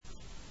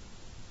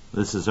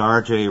This is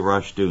R.J.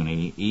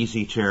 Rushdoony,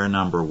 Easy Chair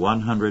number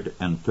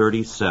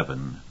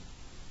 137,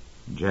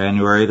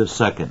 January the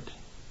 2nd,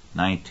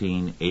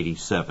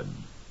 1987.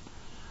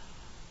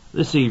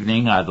 This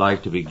evening I'd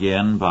like to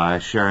begin by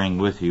sharing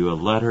with you a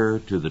letter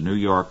to the New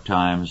York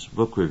Times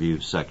Book Review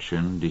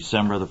section,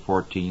 December the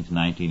 14th,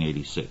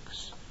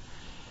 1986.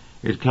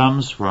 It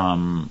comes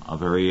from a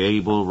very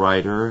able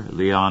writer,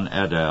 Leon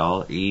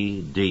Edel,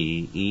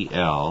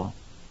 E-D-E-L,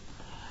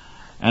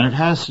 and it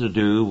has to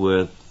do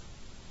with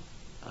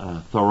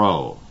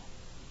Thoreau.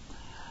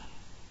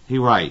 He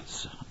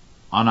writes,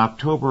 on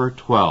October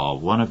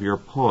 12, one of your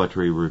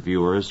poetry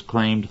reviewers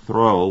claimed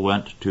Thoreau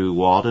went to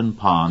Walden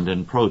Pond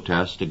in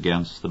protest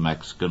against the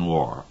Mexican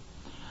War.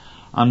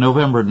 On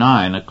November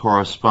 9, a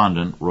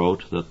correspondent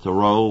wrote that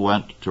Thoreau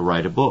went to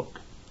write a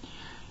book.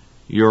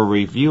 Your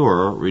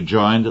reviewer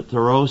rejoined that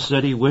Thoreau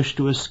said he wished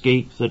to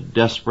escape the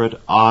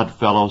desperate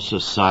Oddfellow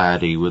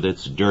society with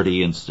its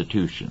dirty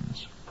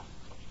institutions.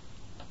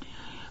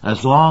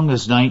 As long ago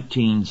as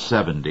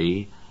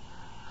 1970,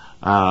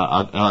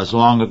 I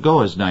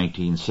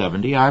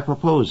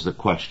proposed the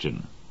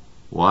question,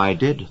 why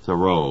did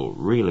Thoreau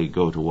really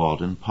go to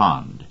Walden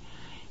Pond,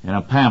 in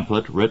a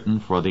pamphlet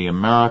written for the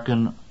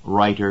American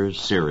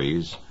Writers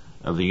Series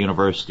of the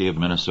University of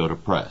Minnesota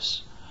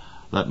Press.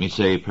 Let me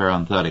say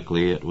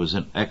parenthetically, it was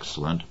an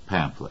excellent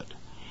pamphlet.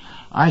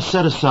 I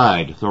set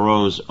aside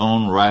Thoreau's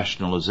own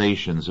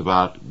rationalizations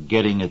about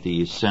getting at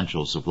the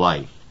essentials of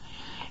life,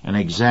 and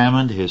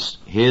examined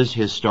his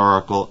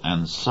historical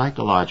and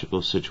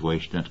psychological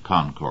situation at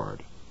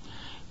Concord.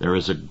 There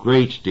is a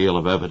great deal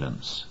of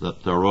evidence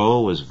that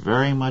Thoreau was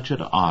very much at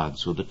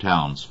odds with the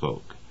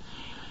townsfolk.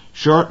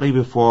 Shortly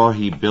before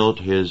he built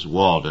his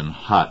Walden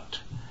hut,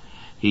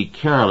 he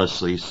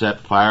carelessly set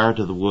fire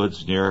to the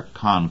woods near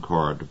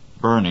Concord,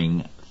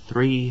 burning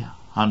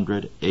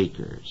 300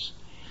 acres.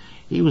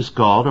 He was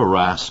called a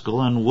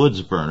rascal and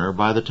woods burner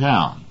by the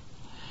town.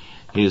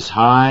 His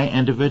high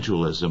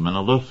individualism and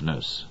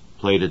aloofness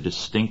played a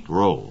distinct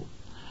role.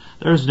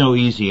 There is no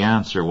easy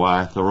answer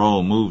why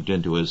Thoreau moved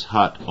into his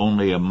hut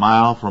only a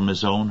mile from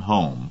his own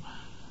home,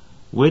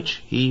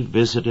 which he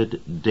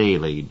visited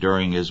daily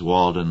during his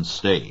Walden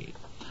stay.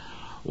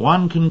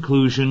 One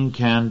conclusion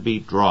can be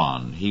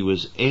drawn. He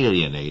was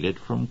alienated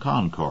from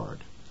Concord.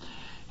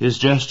 His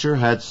gesture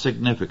had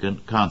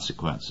significant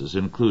consequences,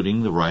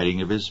 including the writing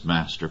of his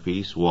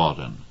masterpiece,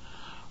 Walden,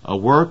 a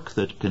work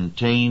that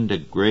contained a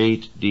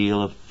great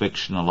deal of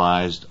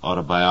fictionalized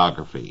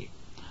autobiography.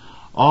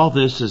 All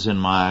this is in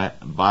my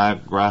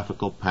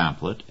biographical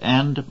pamphlet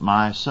and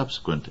my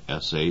subsequent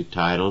essay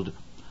titled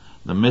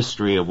The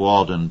Mystery of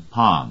Walden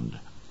Pond,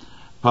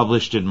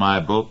 published in my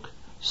book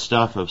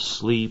Stuff of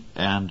Sleep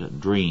and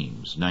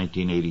Dreams,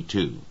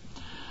 1982.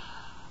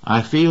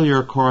 I feel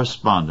your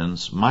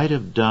correspondents might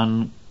have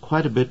done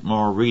quite a bit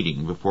more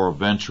reading before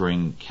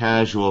venturing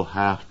casual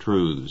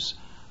half-truths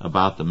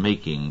about the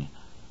making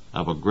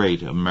of a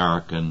great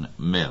American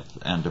myth.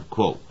 End of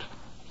quote.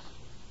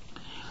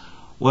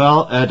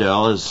 Well,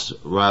 Edel is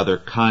rather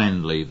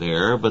kindly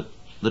there, but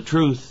the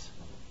truth,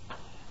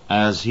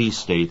 as he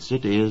states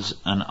it, is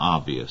an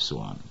obvious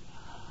one.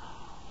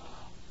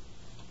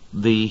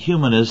 The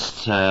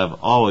humanists have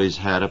always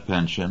had a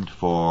penchant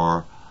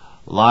for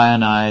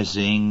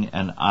lionizing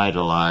and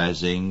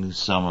idolizing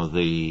some of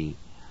the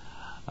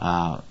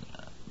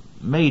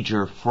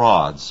major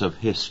frauds of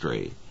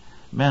history,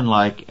 men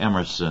like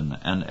Emerson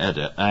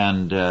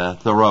and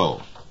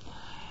Thoreau.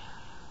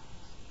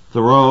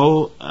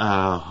 Thoreau,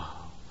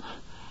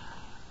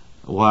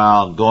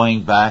 while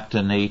going back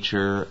to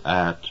nature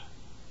at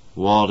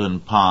Walden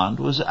Pond,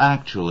 was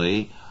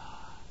actually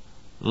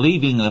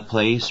leaving the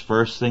place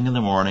first thing in the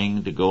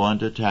morning to go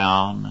into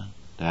town,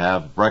 to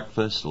have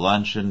breakfast,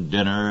 lunch, and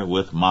dinner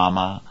with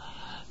Mama,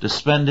 to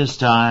spend his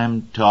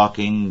time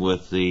talking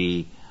with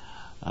the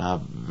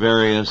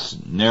various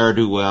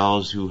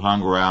ne'er-do-wells who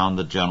hung around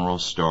the general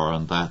store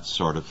and that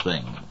sort of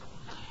thing.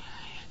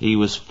 He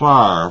was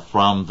far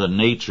from the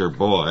nature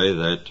boy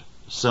that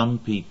some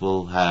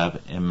people have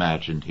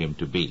imagined him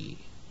to be.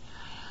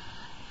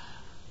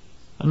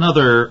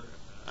 Another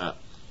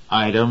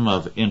item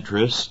of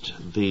interest,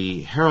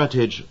 the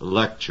Heritage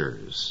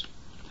Lectures.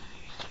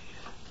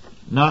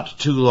 Not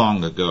too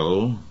long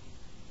ago,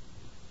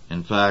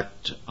 in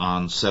fact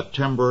on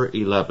September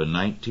 11,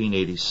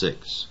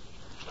 1986,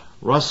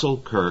 Russell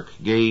Kirk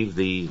gave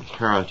the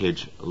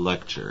Heritage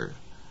Lecture.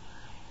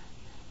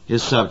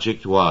 His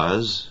subject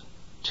was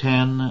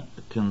 10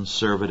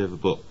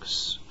 Conservative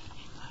Books.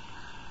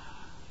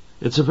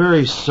 It's a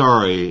very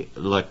sorry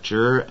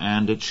lecture,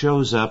 and it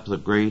shows up the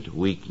great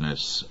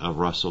weakness of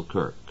Russell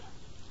Kirk.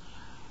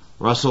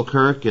 Russell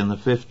Kirk in the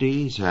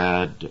 50s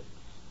had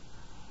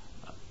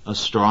a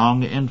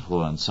strong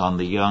influence on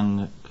the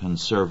young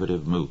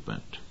conservative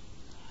movement.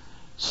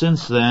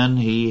 Since then,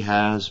 he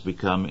has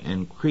become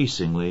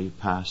increasingly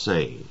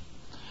passé.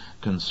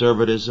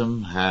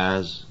 Conservatism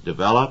has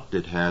developed,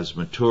 it has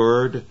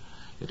matured,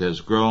 it has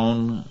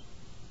grown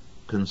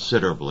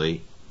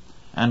considerably,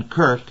 and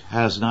Kirk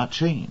has not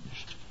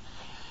changed.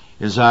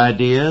 His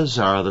ideas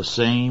are the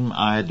same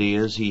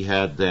ideas he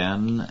had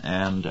then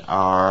and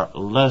are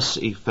less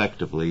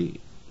effectively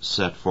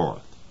set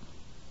forth.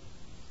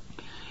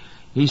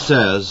 He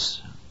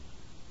says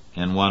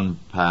in one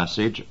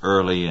passage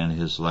early in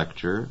his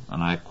lecture,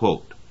 and I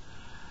quote,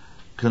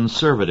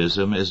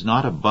 "Conservatism is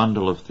not a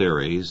bundle of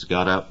theories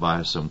got up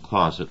by some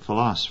closet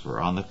philosopher.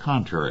 On the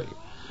contrary,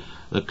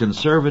 the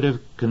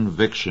conservative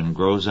conviction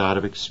grows out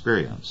of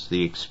experience,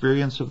 the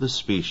experience of the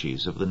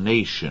species, of the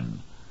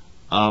nation,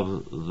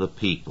 of the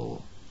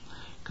people.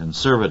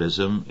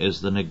 Conservatism is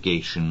the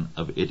negation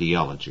of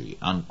ideology,"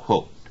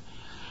 unquote.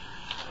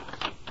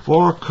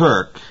 For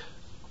Kirk,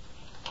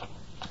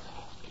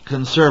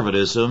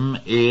 conservatism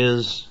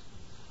is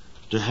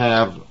to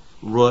have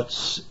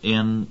roots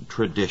in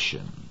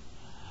tradition,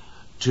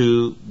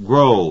 to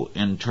grow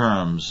in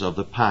terms of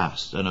the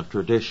past and of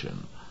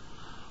tradition.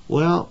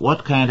 Well,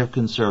 what kind of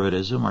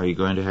conservatism are you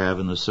going to have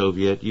in the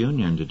Soviet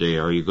Union today?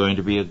 Are you going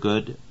to be a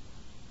good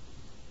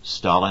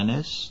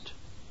Stalinist?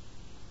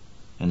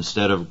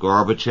 Instead of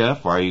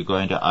Gorbachev, are you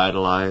going to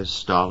idolize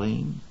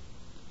Stalin?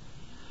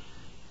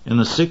 In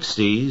the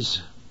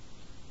 60s,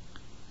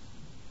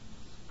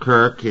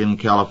 Kirk in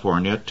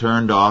California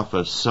turned off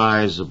a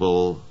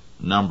sizable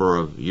number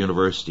of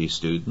university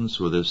students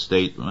with his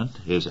statement,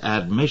 his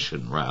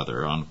admission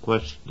rather, on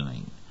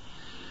questioning,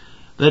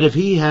 that if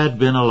he had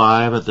been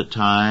alive at the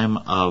time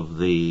of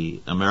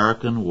the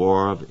American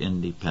War of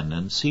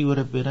Independence, he would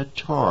have been a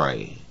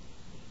Tory,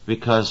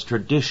 because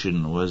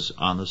tradition was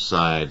on the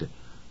side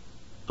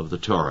of the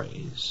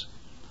Tories.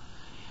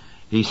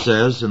 He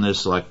says in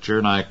this lecture,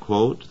 and I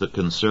quote, "The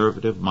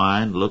conservative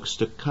mind looks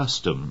to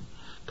custom,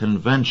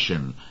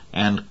 convention,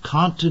 and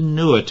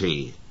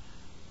continuity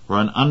for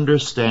an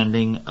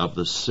understanding of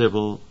the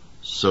civil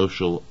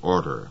social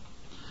order,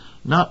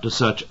 not to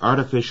such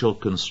artificial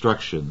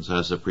constructions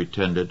as a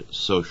pretended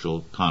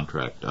social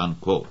contract,"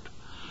 unquote.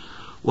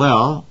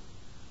 Well,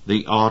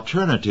 the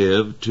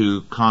alternative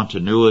to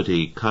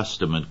continuity,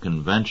 custom, and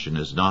convention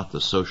is not the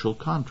social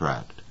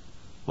contract.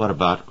 What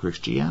about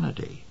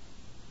Christianity?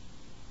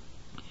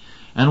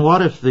 And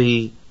what if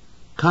the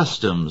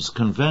customs,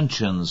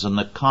 conventions, and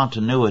the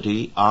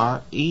continuity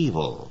are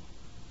evil?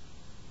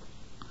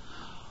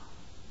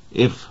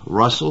 If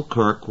Russell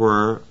Kirk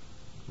were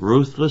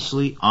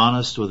ruthlessly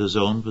honest with his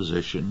own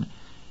position,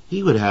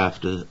 he would have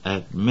to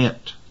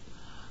admit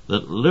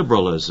that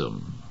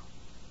liberalism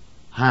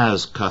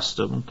has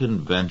custom,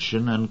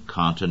 convention, and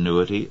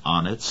continuity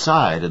on its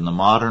side in the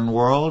modern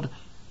world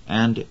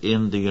and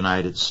in the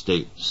United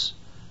States.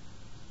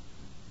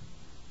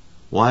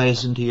 Why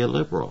isn't he a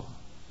liberal?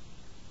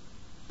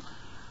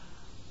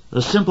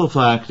 The simple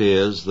fact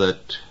is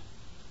that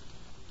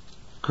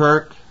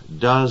Kirk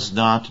does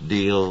not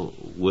deal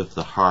with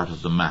the heart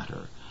of the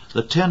matter.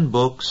 The 10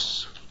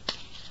 books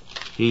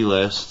he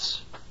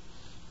lists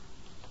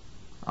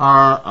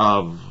are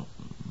of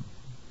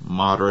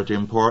moderate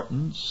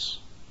importance.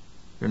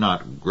 They're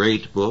not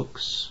great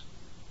books.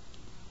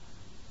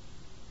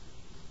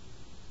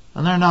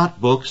 And they're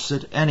not books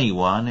that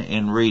anyone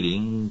in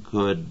reading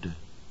could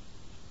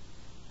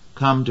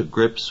come to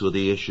grips with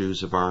the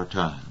issues of our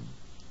time.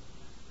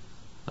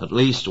 At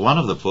least one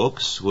of the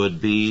books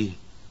would be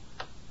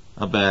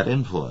a bad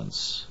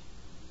influence.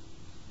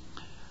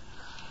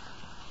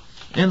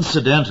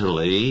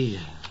 Incidentally,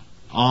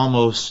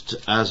 almost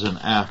as an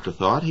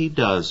afterthought, he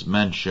does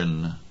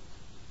mention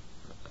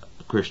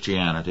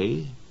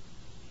Christianity.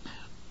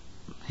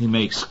 He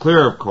makes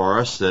clear, of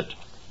course, that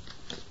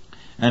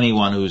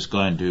anyone who's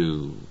going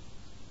to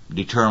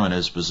determine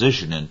his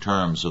position in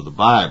terms of the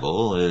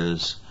Bible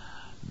is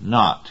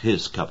not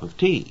his cup of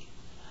tea.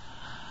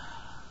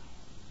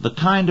 The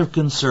kind of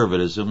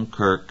conservatism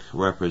Kirk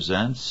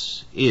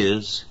represents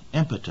is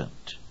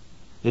impotent.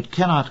 It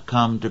cannot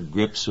come to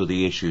grips with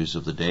the issues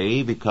of the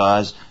day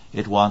because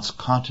it wants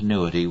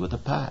continuity with the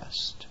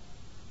past.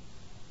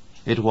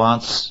 It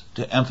wants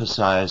to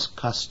emphasize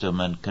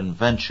custom and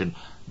convention,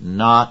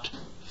 not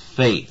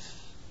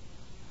faith.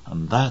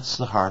 And that's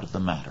the heart of the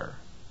matter.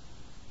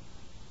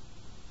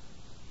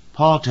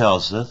 Paul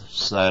tells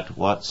us that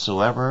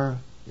whatsoever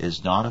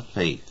is not of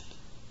faith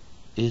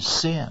is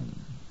sin.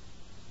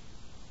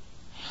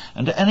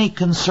 And any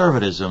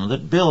conservatism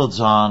that builds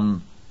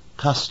on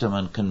custom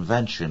and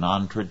convention,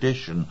 on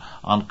tradition,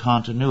 on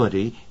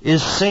continuity,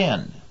 is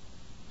sin.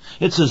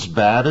 It's as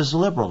bad as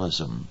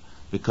liberalism,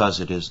 because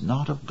it is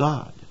not of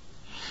God.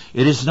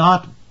 It is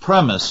not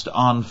premised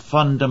on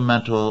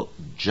fundamental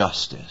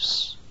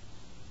justice.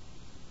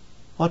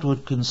 What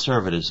would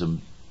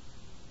conservatism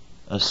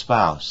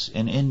espouse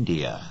in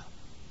India?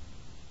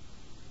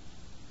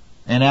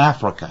 In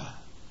Africa?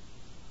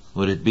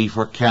 Would it be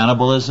for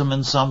cannibalism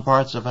in some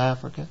parts of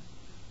Africa?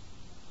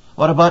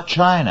 What about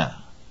China?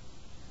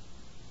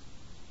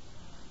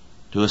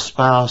 To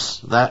espouse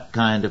that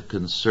kind of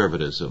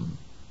conservatism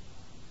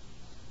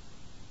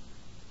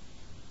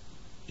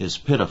is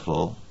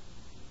pitiful,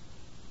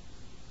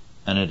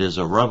 and it is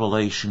a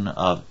revelation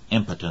of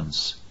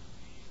impotence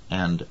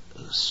and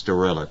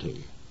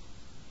sterility.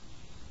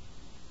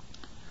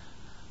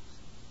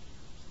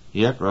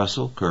 Yet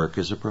Russell Kirk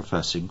is a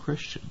professing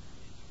Christian.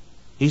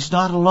 He's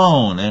not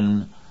alone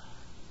in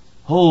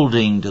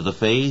holding to the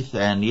faith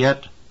and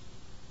yet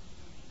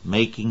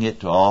making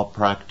it to all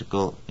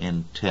practical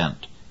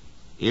intent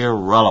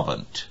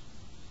irrelevant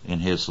in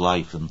his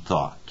life and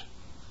thought.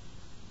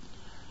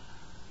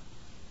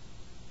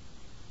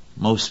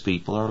 Most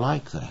people are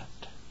like that.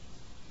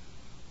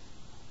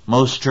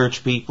 Most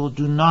church people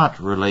do not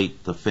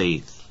relate the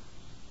faith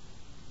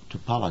to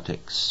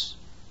politics,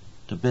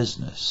 to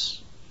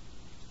business,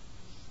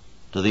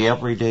 to the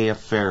everyday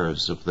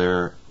affairs of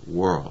their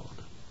world.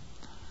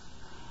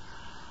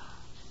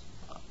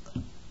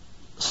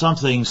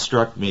 Something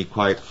struck me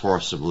quite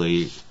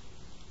forcibly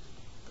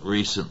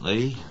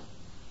recently.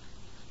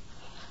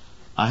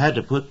 I had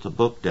to put the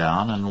book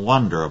down and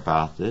wonder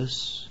about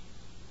this.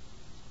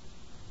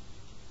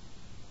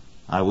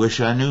 I wish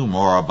I knew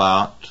more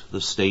about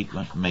the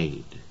statement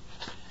made.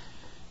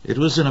 It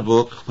was in a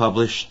book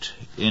published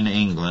in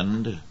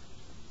England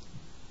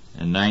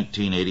in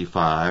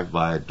 1985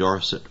 by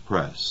Dorset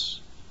Press.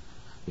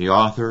 The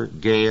author,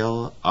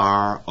 Gail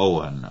R.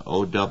 Owen,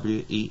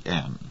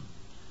 O-W-E-N,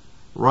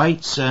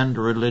 Rights and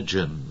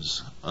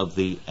Religions of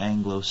the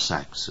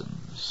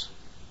Anglo-Saxons.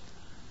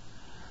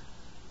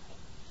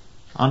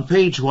 On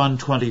page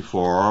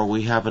 124,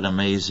 we have an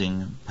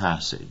amazing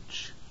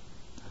passage.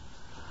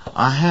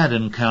 I had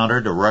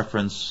encountered a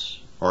reference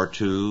or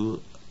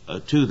two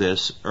to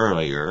this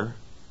earlier,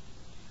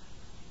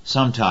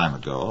 some time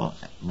ago,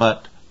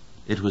 but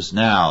it was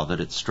now that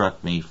it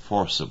struck me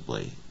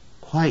forcibly,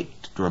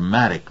 quite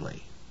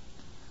dramatically.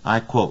 I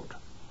quote,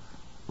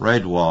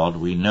 Redwald,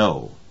 we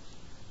know,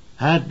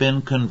 had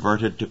been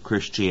converted to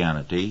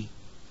Christianity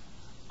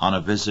on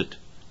a visit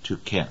to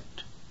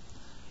Kent.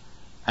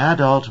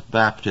 Adult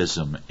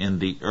baptism in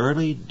the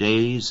early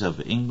days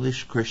of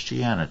English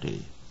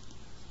Christianity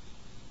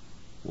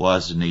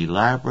was an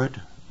elaborate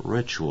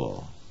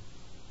ritual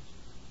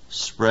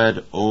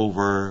spread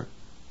over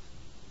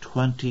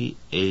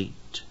 28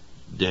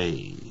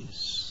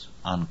 days,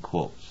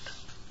 unquote.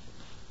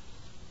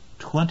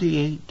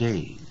 28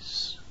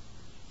 days,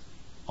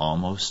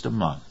 almost a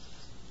month.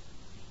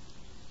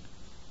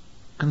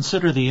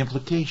 Consider the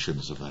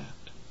implications of that.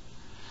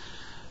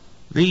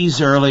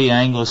 These early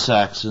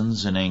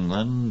Anglo-Saxons in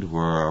England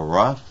were a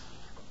rough,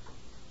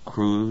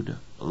 crude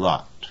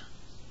lot.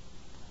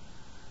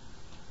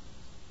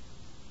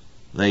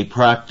 They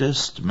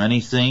practiced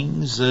many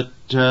things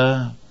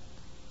that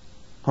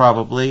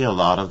probably a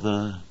lot of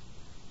the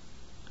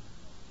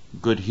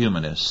good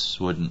humanists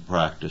wouldn't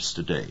practice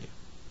today.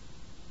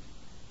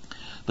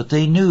 But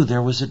they knew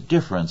there was a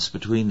difference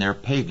between their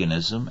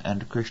paganism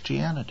and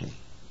Christianity.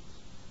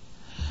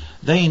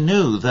 They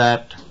knew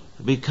that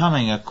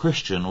becoming a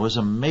Christian was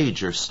a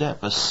major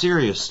step, a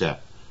serious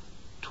step.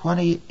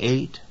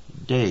 28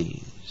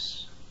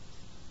 days.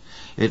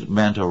 It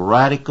meant a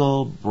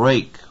radical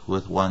break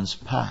with one's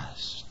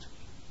past.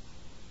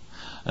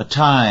 A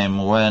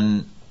time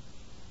when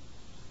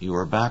you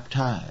were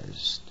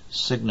baptized,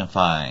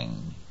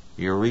 signifying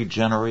your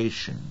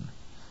regeneration,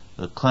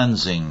 the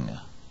cleansing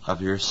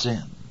of your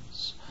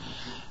sins,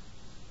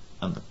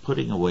 and the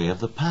putting away of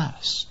the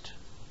past.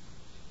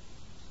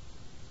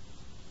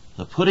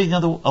 The putting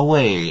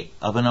away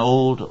of an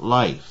old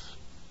life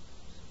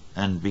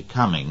and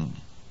becoming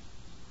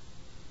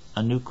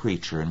a new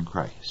creature in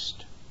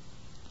Christ.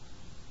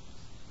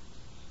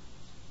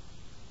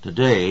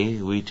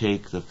 Today we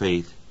take the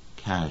faith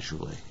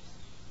casually.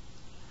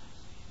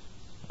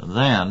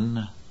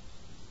 Then,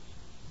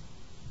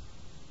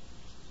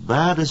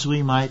 bad as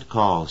we might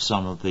call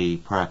some of the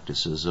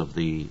practices of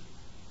the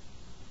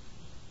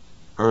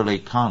early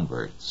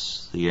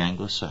converts, the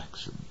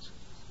Anglo-Saxons,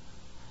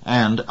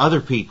 and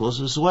other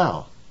peoples as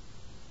well,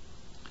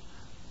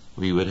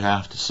 we would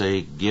have to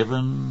say,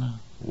 given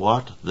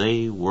what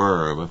they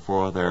were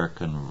before their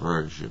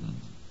conversion,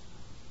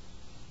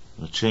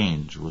 the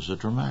change was a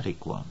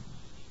dramatic one.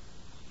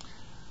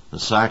 The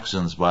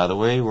Saxons, by the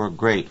way, were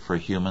great for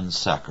human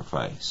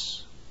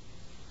sacrifice.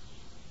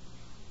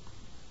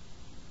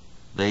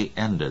 They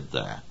ended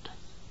that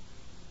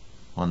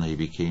when they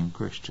became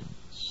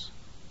Christians.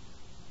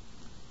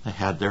 They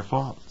had their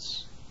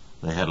faults.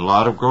 They had a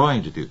lot of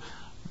growing to do.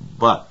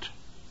 But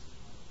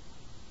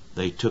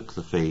they took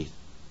the faith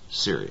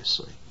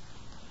seriously.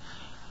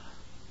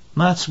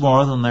 That's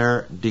more than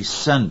their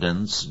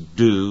descendants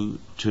do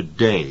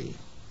today.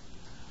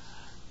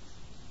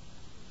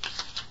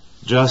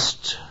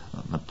 Just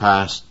in the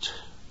past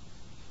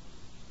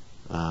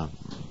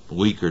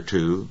week or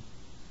two,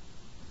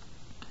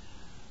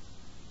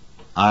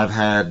 I've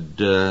had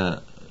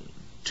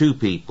two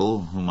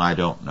people whom I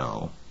don't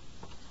know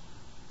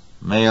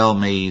mail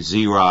me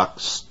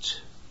Xeroxed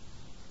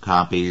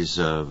copies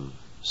of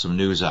some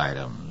news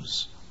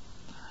items.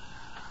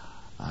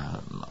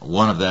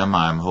 One of them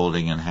I'm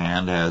holding in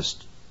hand has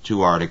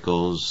two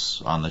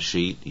articles on the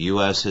sheet.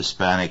 U.S.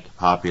 Hispanic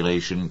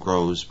population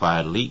grows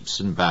by leaps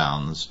and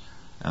bounds,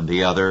 and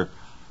the other,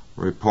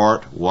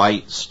 report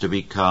whites to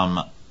become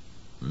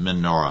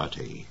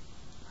minority.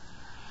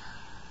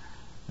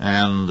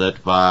 And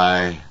that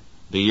by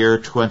the year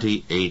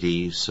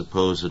 2080,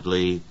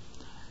 supposedly,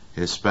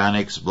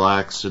 Hispanics,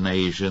 blacks, and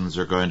Asians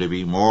are going to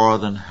be more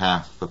than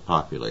half the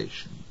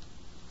population.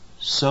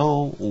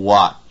 So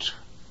what?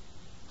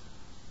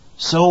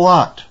 So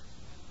what?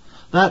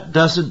 That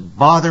doesn't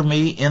bother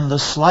me in the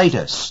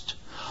slightest.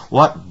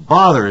 What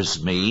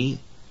bothers me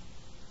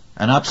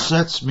and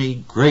upsets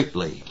me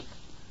greatly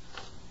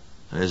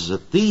is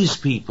that these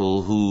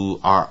people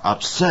who are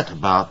upset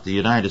about the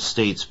United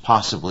States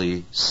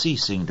possibly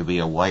ceasing to be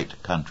a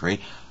white country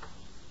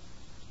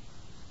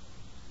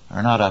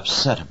are not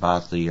upset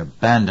about the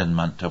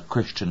abandonment of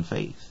Christian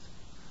faith.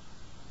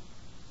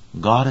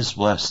 God has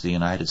blessed the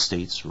United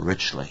States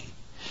richly.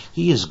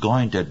 He is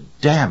going to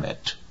damn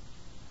it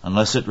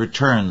unless it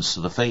returns to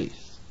the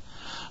faith,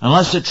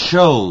 unless it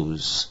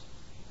shows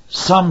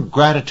some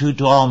gratitude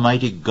to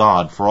Almighty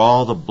God for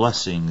all the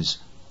blessings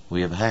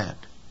we have had.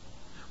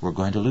 We're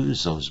going to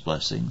lose those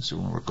blessings,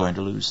 and we're going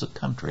to lose the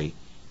country,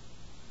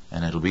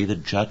 and it'll be the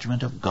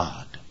judgment of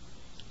God.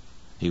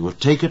 He will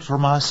take it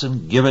from us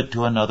and give it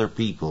to another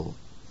people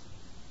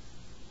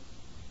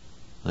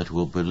that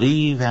will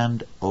believe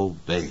and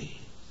obey.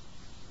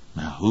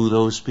 Now, who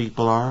those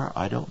people are,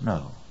 I don't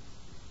know.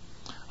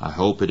 I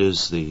hope it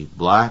is the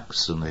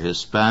blacks and the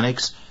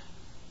Hispanics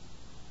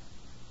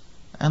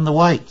and the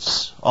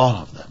whites, all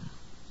of them,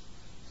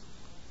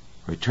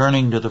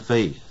 returning to the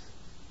faith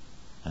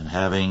and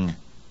having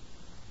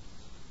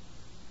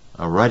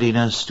a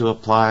readiness to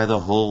apply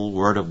the whole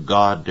Word of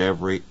God to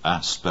every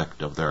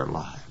aspect of their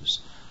lives.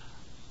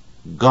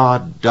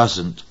 God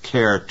doesn't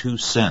care 2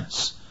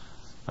 cents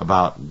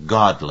about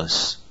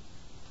godless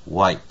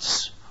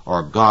whites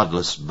or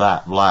godless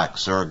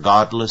blacks or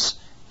godless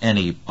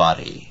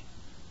anybody.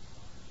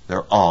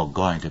 They're all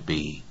going to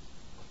be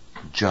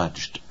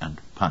judged and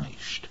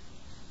punished.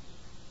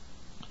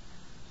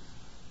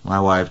 My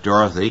wife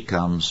Dorothy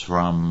comes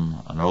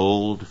from an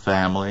old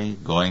family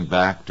going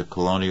back to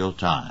colonial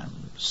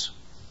times.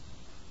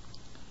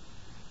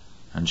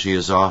 And she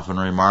has often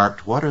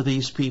remarked, what are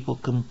these people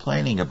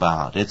complaining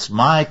about? It's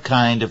my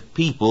kind of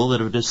people that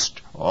have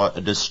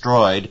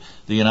destroyed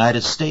the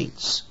United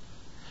States.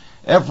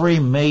 Every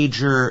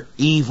major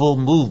evil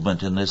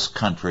movement in this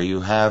country, you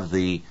have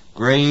the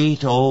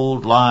great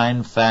old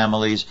line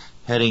families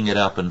heading it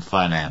up and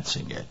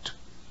financing it.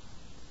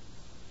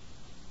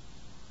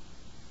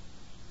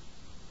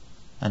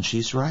 And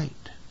she's right.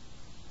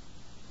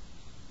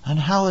 And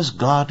how is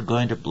God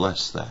going to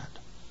bless that?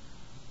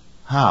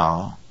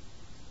 How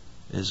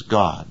is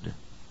God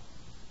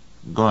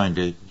going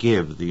to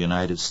give the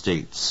United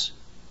States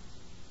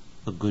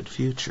a good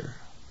future,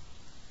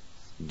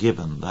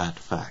 given that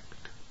fact?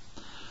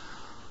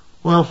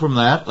 Well, from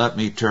that, let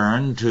me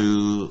turn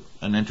to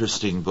an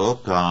interesting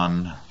book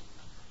on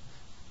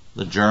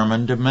the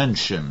German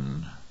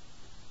dimension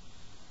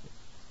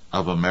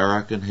of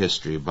American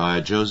history by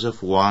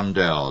Joseph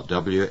Wandel,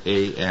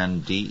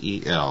 W-A-N-D-E-L,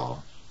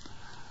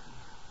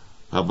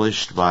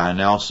 published by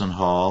Nelson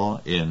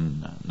Hall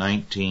in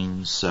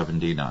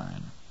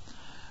 1979.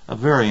 A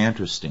very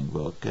interesting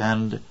book,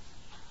 and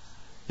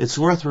it's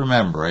worth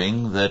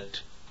remembering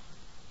that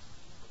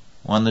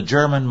when the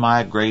German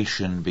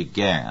migration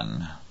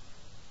began,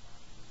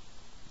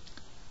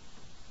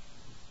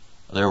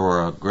 there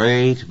were a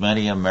great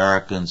many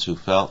Americans who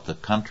felt the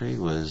country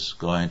was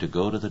going to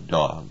go to the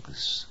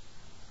dogs,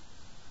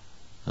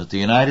 that the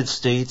United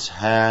States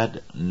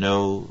had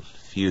no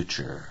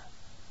future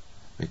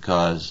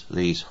because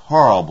these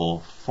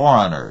horrible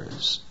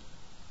foreigners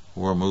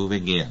were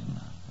moving in,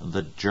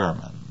 the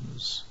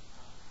Germans.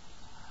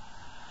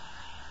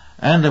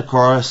 And of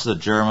course the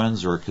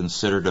Germans were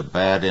considered a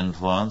bad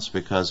influence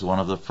because one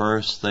of the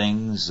first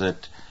things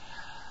that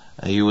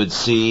you would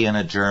see in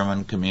a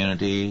German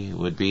community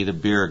would be the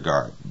beer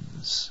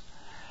gardens,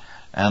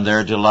 and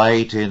their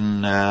delight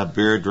in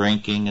beer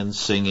drinking and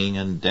singing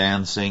and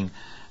dancing,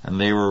 and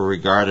they were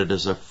regarded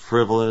as a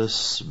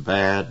frivolous,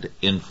 bad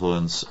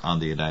influence on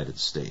the United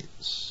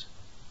States.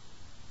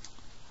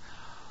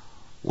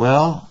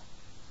 Well,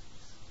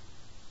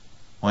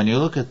 when you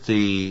look at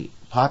the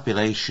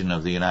population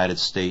of the United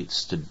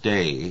States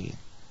today,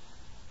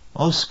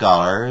 most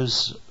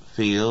scholars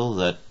feel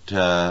that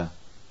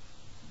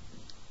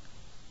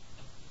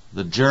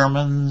the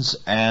Germans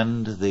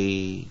and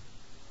the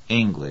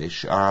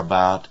English are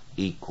about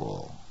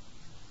equal.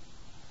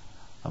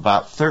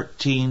 About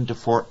 13 to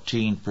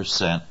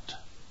 14%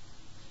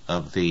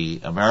 of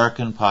the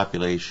American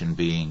population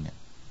being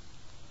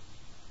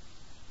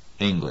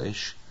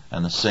English,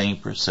 and the same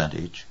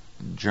percentage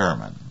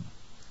German.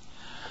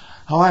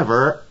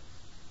 However,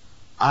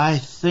 I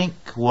think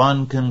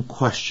one can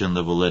question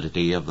the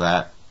validity of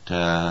that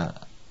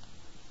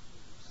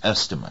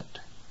estimate.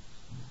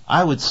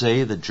 I would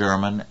say the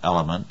German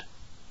element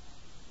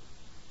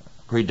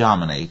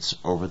predominates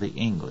over the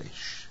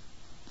English.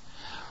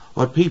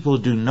 What people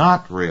do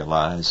not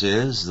realize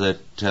is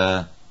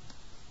that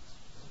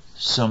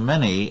so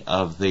many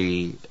of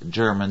the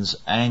Germans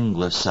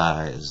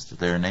anglicized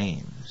their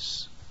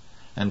names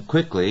and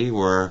quickly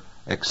were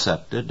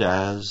accepted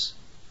as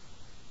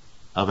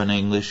of an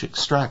English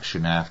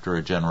extraction after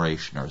a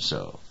generation or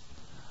so.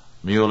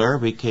 Mueller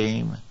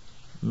became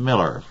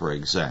Miller, for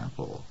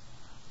example.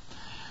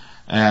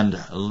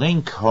 And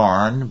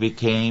Lincoln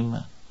became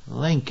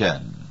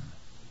Lincoln.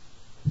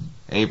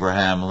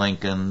 Abraham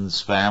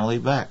Lincoln's family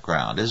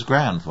background, his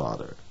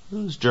grandfather,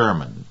 who's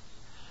German.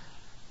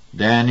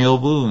 Daniel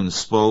Boone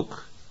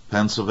spoke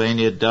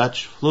Pennsylvania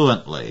Dutch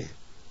fluently,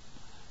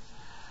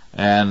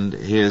 and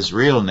his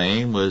real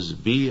name was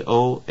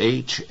Bohne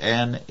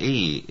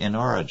in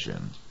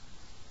origin.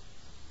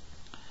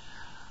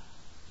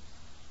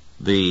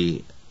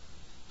 The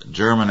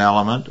German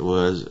element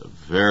was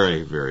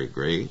very, very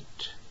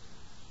great.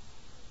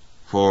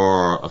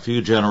 For a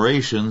few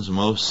generations,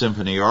 most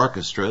symphony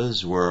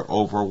orchestras were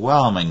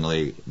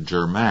overwhelmingly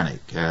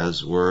Germanic,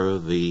 as were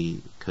the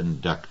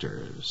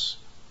conductors.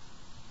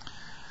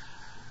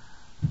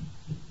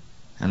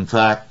 In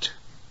fact,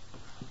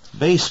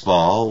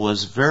 baseball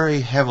was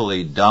very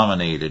heavily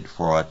dominated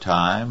for a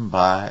time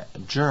by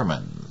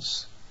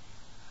Germans.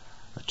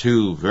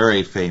 Two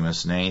very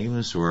famous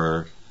names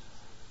were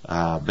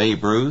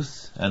Babe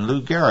Ruth and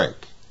Lou Gehrig.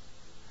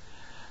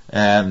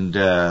 And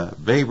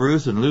Babe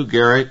Ruth and Lou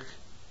Gehrig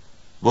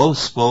both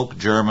spoke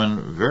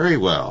German very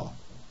well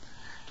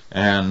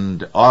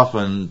and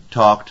often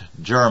talked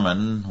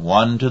German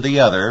one to the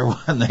other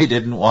when they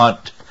didn't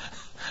want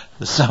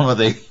some of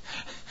the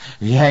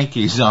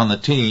Yankees on the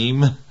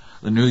team,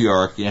 the New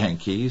York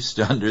Yankees,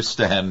 to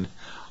understand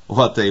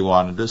what they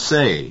wanted to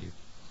say.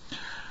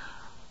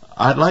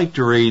 I'd like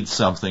to read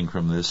something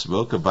from this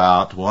book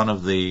about one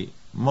of the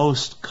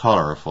most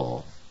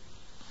colorful,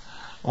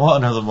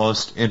 one of the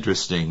most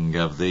interesting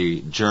of the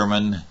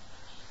German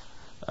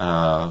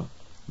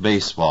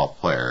baseball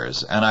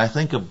players. And I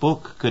think a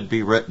book could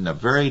be written, a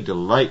very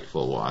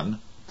delightful one,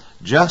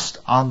 just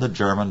on the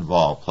German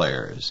ball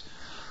players,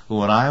 who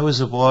when I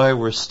was a boy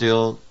were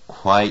still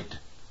quite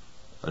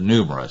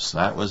numerous.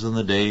 That was in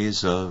the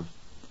days of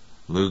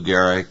Lou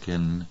Gehrig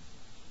and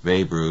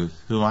Babe Ruth,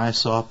 whom I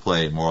saw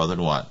play more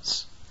than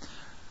once.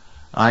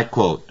 I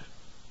quote,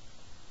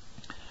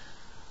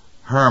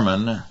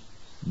 Hermann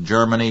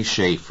Germany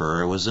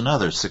Schaefer was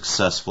another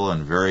successful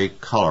and very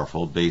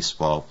colorful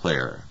baseball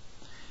player.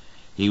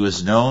 He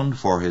was known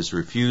for his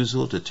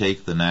refusal to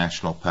take the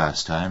national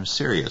pastime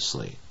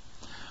seriously.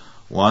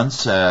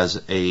 Once,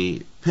 as a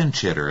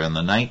pinch hitter in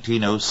the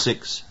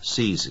 1906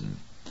 season,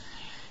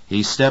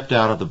 he stepped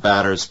out of the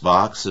batter's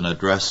box and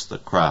addressed the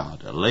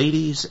crowd.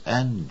 Ladies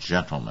and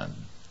gentlemen,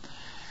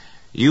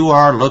 you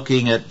are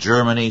looking at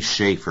Germany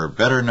Schaefer,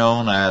 better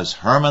known as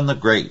Hermann the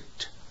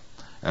Great,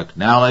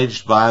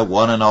 acknowledged by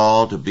one and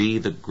all to be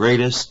the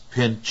greatest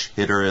pinch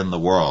hitter in the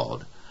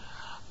world.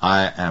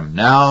 I am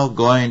now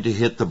going to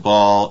hit the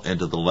ball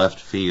into the left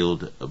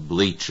field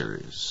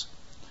bleachers.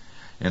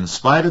 In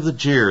spite of the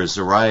jeers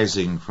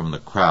arising from the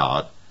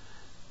crowd,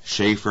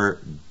 Schaefer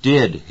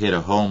did hit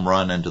a home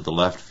run into the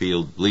left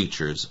field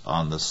bleachers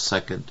on the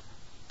second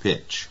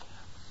pitch.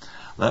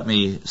 Let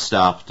me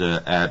stop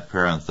to add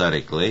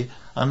parenthetically,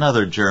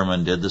 another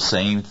German did the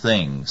same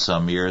thing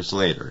some years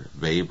later,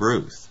 Babe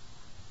Ruth.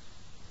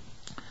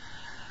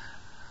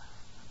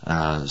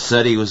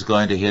 Said he was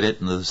going to hit it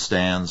in the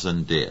stands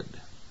and did.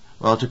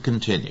 Well, to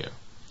continue.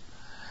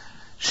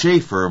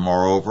 Schaefer,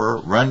 moreover,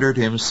 rendered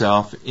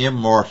himself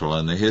immortal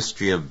in the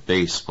history of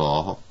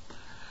baseball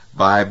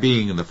by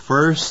being the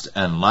first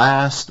and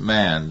last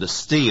man to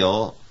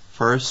steal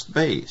first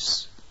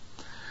base.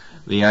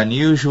 The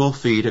unusual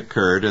feat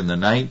occurred in the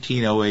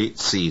 1908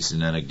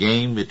 season in a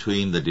game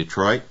between the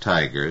Detroit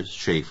Tigers,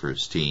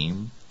 Schaefer's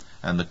team,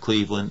 and the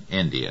Cleveland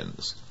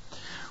Indians.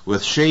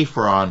 With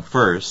Schaefer on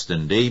first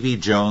and Davy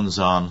Jones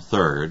on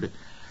third,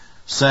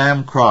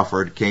 Sam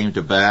Crawford came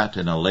to bat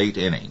in a late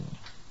inning.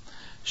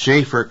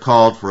 Schaefer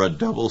called for a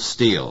double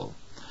steal,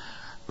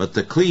 but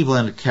the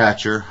Cleveland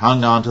catcher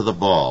hung onto the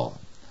ball,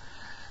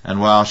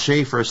 and while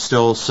Schaefer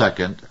stole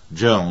second,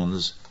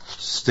 Jones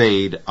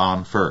stayed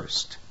on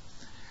first.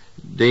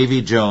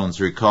 Davy Jones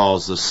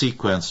recalls the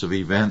sequence of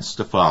events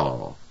to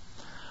follow.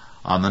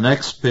 On the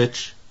next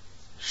pitch,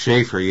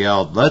 Schaefer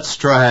yelled, "Let's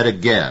try it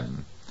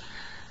again,"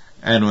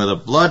 and with a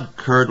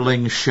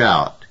blood-curdling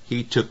shout,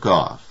 he took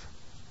off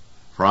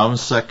from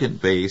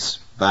second base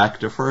back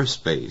to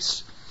first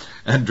base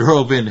and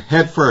drove in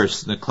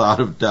headfirst in the cloud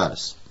of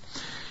dust.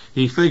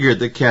 He figured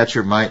the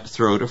catcher might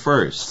throw to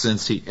first,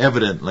 since he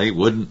evidently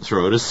wouldn't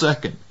throw to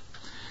second.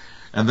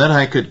 And then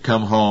I could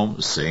come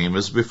home same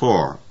as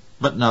before.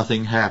 But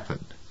nothing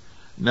happened.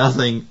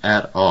 Nothing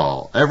at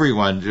all.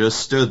 Everyone just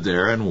stood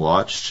there and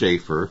watched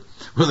Schaefer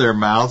with their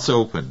mouths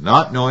open,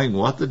 not knowing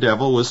what the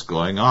devil was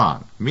going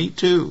on. Me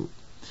too.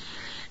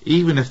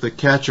 Even if the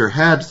catcher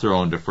had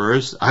thrown to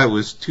first, I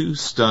was too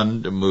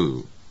stunned to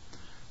move.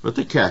 But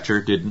the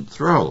catcher didn't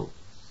throw.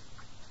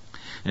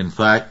 In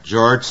fact,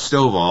 George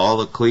Stovall,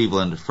 the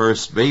Cleveland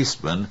first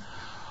baseman,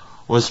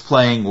 was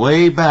playing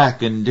way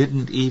back and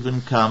didn't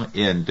even come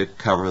in to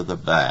cover the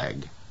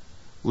bag.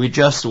 We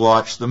just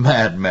watched the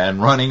madman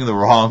running the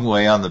wrong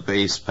way on the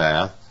base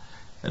path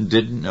and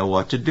didn't know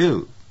what to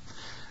do.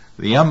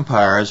 The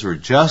umpires were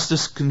just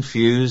as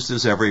confused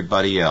as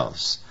everybody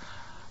else.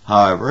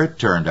 However, it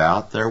turned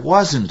out there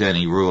wasn't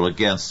any rule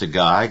against a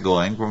guy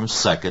going from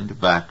second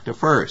back to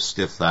first,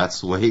 if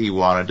that's the way he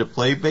wanted to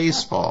play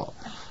baseball.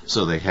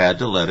 So they had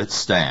to let it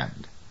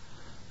stand.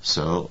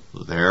 So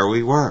there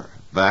we were,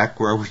 back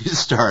where we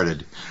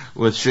started,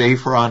 with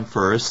Schaefer on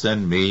first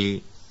and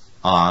me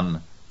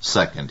on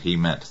second. He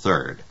meant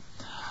third.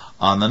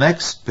 On the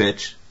next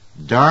pitch,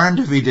 darned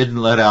if he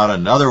didn't let out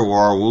another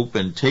war whoop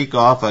and take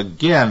off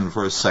again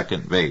for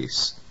second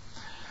base.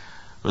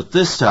 But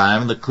this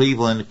time the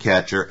Cleveland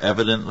catcher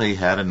evidently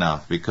had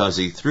enough, because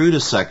he threw to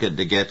second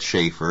to get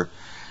Schaefer,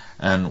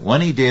 and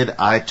when he did,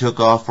 I took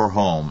off for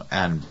home,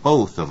 and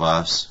both of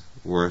us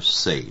were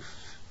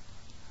safe.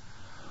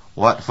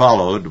 What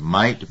followed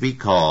might be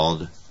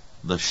called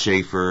the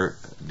Schaefer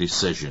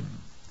decision.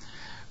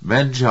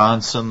 Ben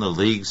Johnson, the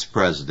league's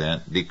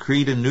president,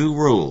 decreed a new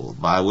rule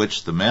by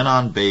which the men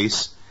on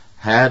base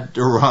had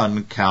to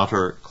run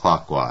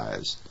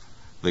counterclockwise.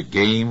 The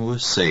game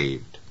was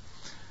saved,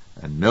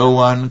 and no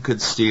one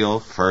could steal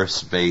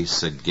first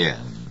base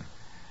again.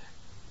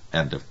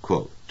 End of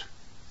quote.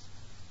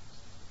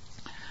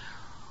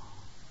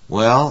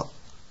 Well,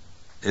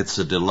 it's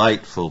a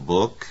delightful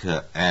book,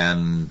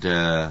 and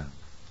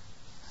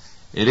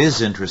it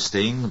is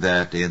interesting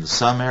that in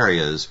some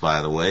areas,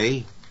 by the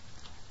way,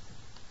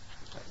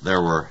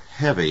 there were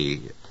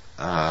heavy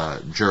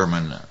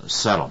German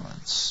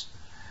settlements.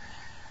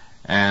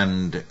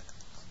 And,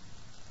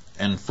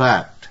 in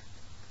fact,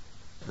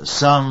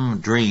 some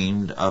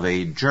dreamed of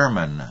a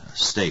German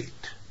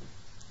state.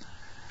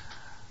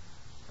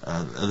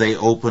 They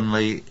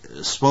openly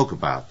spoke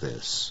about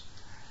this.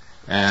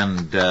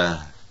 And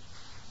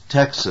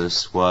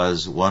Texas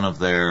was one of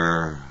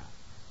their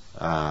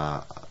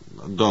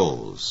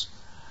goals.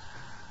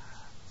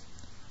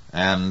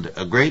 And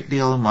a great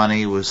deal of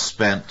money was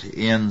spent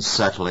in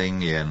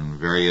settling in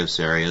various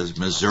areas.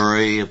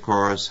 Missouri, of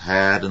course,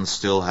 had and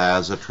still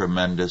has a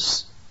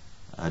tremendous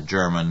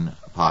German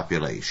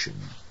population.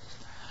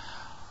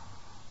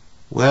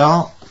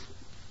 Well,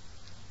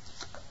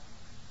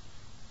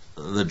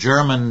 the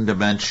German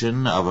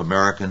dimension of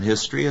American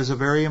history is a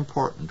very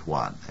important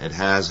one. It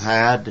has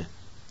had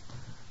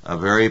a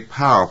very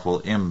powerful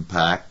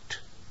impact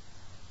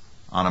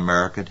on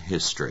American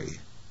history,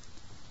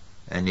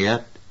 and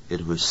yet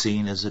it was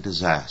seen as a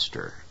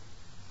disaster.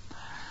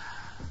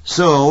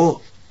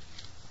 So,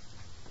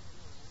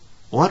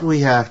 what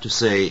we have to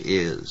say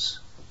is,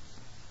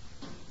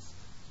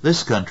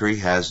 this country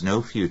has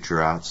no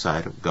future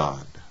outside of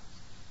God,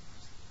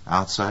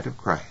 outside of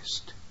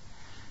Christ.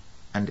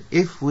 And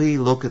if we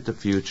look at the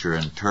future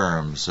in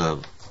terms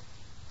of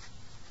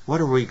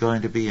what are we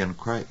going to be in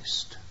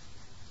Christ?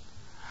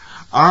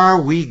 Are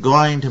we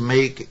going to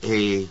make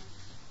a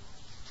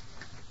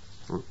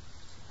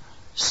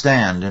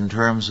stand in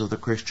terms of the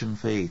Christian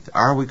faith?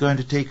 Are we going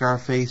to take our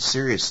faith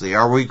seriously?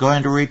 Are we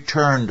going to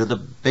return to the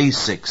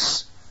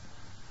basics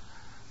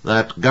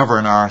that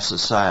govern our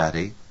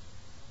society?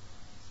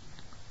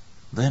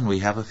 Then we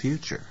have a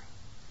future.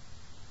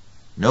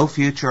 No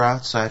future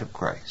outside of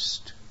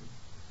Christ.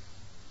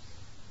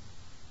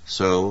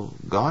 So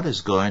God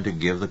is going to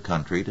give the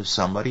country to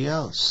somebody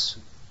else.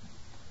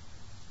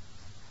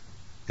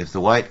 If the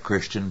white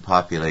Christian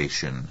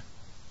population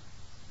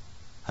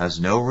has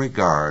no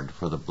regard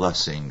for the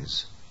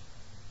blessings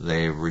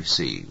they've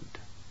received,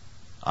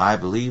 I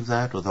believe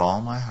that with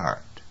all my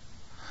heart.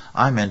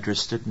 I'm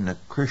interested in a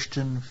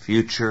Christian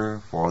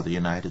future for the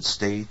United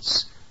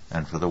States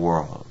and for the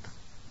world,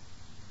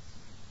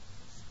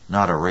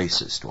 not a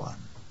racist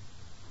one.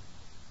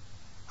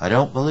 I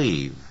don't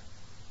believe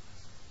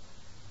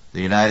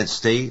the United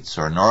States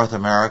or North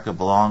America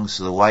belongs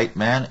to the white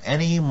man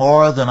any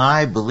more than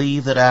I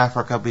believe that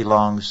Africa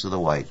belongs to the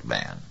white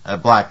man, a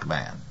black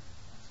man.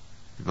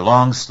 It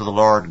belongs to the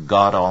Lord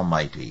God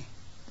Almighty,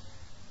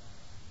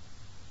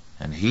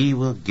 and He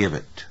will give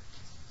it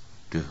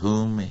to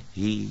whom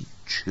He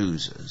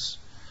chooses.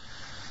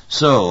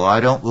 So I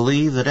don't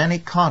believe that any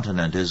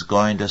continent is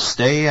going to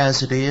stay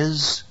as it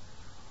is,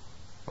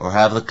 or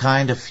have the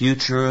kind of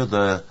future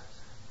the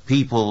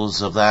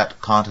peoples of that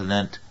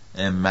continent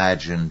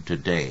imagine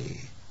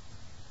today.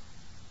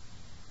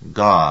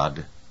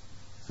 God,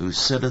 who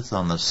sitteth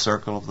on the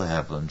circle of the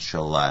heavens,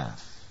 shall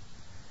laugh.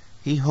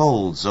 He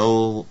holds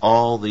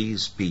all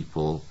these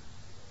people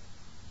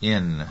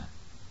in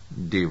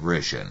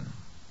derision.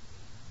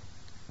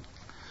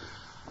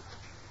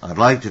 I'd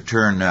like to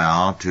turn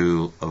now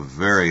to a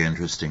very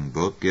interesting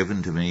book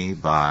given to me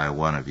by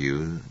one of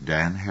you,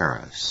 Dan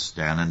Harris,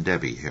 Dan and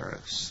Debbie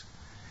Harris.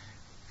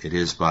 It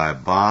is by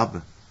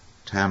Bob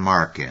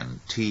Tamarkin,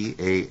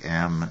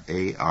 Tamarkin.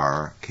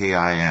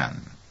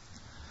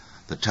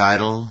 The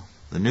title,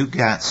 The New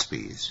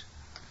Gatsbys,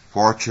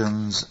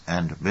 Fortunes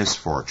and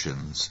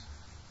Misfortunes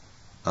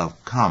of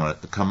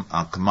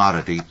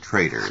Commodity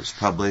Traders,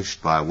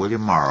 published by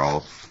William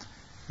Morrow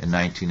in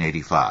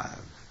 1985.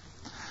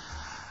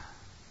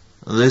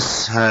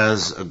 This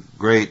has a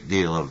great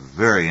deal of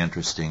very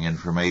interesting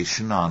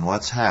information on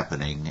what's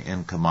happening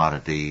in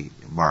commodity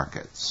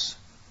markets.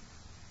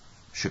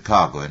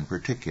 Chicago in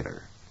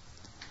particular.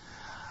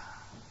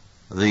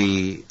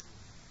 The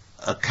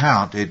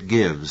account it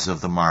gives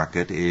of the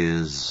market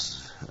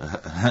is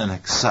an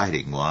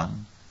exciting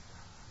one,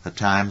 at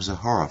times a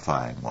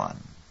horrifying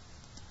one.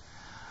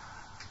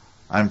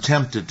 I'm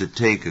tempted to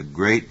take a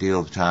great deal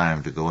of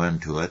time to go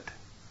into it,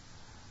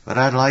 but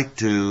I'd like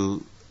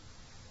to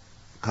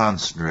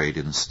concentrate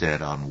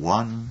instead on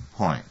one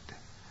point,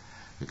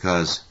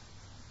 because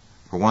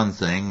for one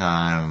thing,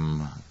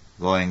 I'm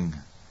going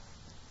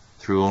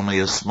through only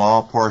a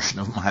small portion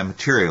of my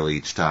material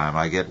each time.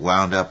 I get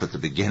wound up at the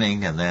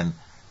beginning, and then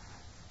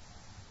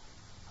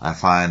I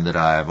find that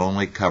I've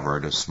only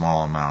covered a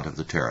small amount of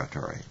the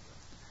territory.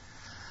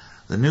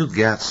 The New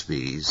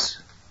Gatsby's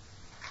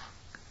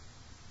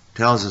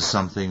tells us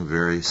something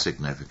very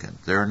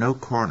significant. There are no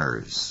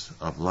corners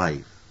of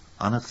life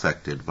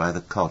unaffected by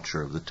the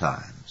culture of the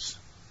times.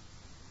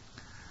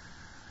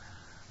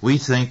 We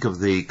think of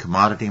the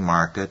commodity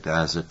market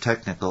as a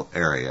technical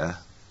area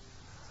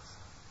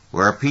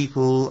where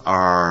people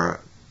are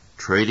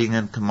trading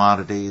in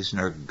commodities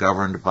and are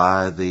governed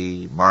by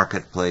the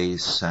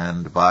marketplace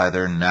and by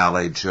their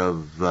knowledge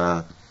of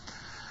the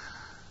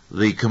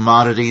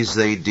commodities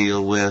they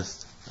deal with,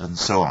 and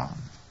so on.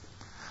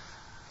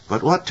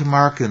 But what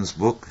Tamarkin's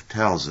book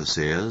tells us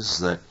is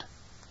that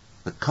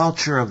the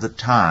culture of the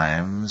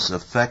times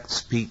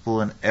affects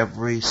people in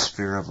every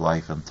sphere of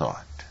life and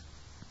thought.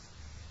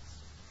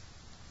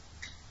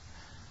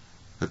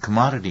 The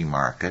commodity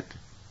market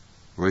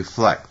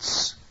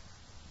reflects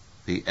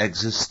the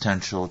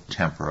existential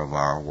temper of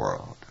our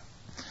world.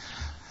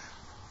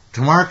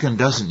 Tamarkin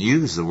doesn't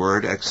use the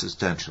word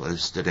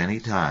existentialist at any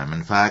time.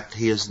 In fact,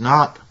 he is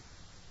not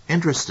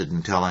interested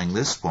in telling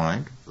this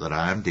point that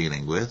I am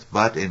dealing with,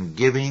 but in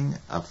giving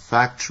a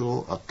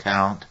factual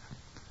account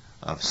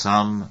of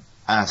some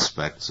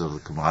aspects of the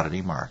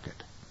commodity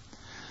market.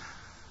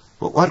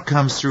 But what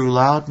comes through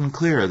loud and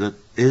clear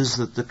is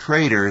that the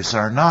traders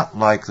are not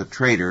like the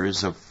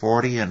traders of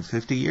 40 and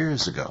 50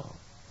 years ago.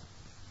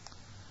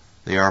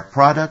 They are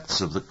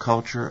products of the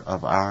culture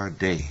of our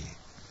day.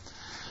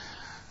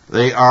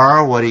 They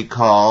are what he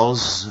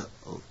calls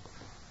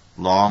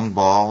long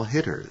ball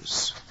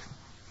hitters.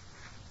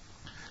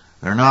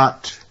 They're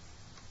not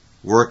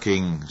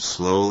working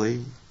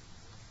slowly,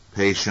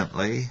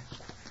 patiently,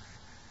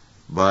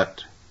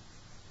 but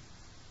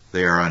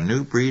they are a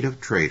new breed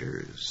of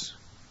traders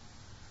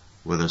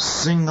with a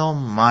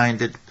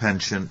single-minded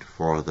penchant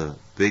for the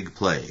big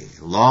play,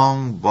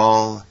 long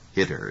ball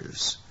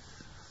hitters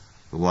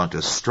who want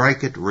to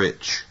strike it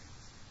rich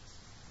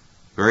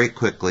very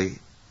quickly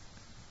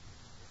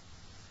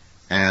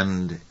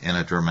and in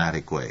a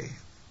dramatic way.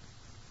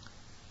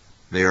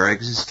 They are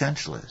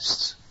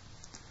existentialists.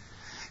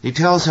 He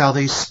tells how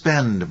they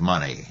spend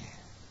money,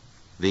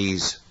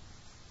 these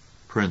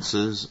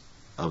princes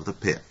of the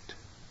pit,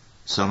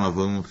 some of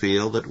whom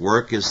feel that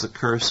work is the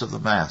curse of the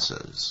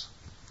masses.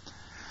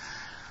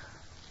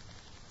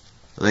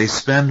 They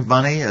spend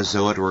money as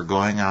though it were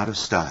going out of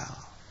style.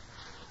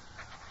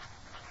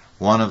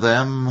 One of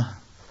them,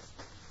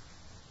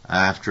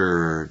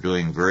 after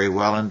doing very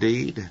well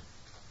indeed,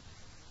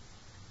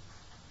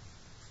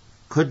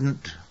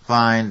 couldn't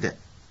find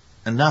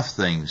enough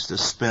things to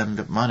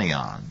spend money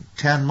on.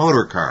 10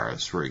 motor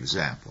cars, for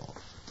example.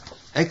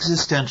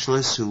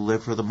 Existentialists who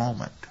live for the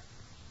moment.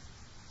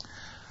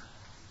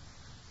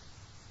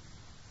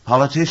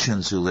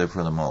 Politicians who live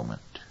for the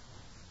moment.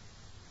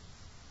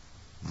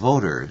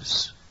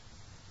 Voters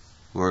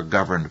who are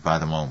governed by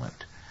the moment.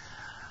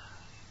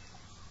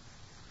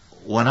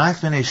 When I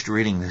finished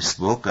reading this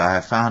book,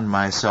 I found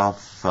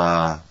myself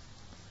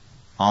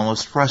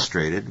almost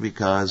frustrated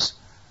because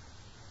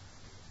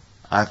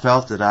I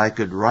felt that I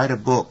could write a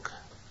book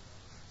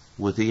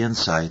with the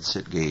insights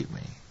it gave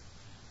me.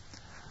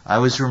 I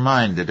was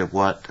reminded of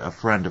what a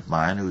friend of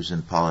mine who's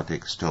in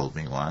politics told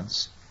me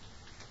once.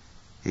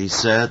 He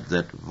said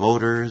that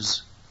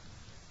voters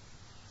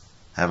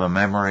have a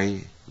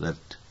memory that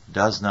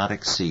does not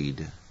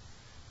exceed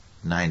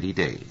 90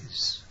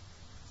 days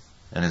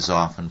and is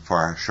often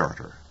far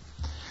shorter.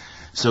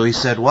 So he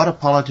said, what a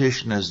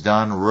politician has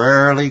done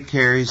rarely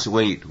carries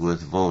weight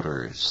with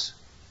voters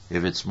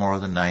if it's more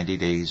than 90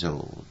 days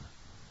old.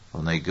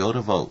 When they go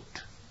to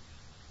vote,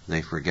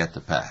 they forget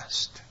the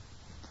past.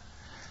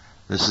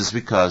 This is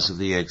because of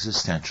the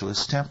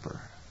existentialist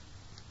temper.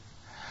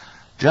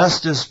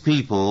 Just as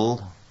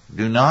people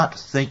do not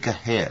think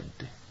ahead,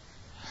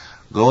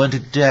 go into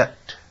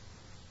debt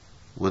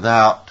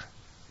without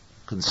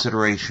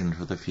consideration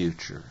for the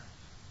future,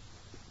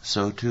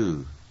 so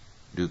too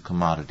do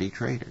commodity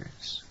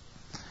traders.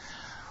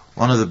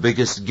 One of the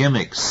biggest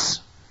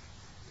gimmicks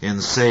in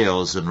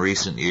sales in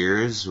recent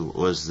years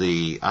was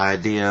the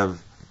idea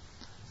of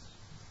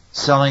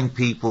selling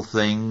people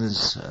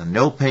things,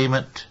 no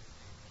payment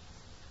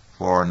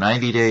for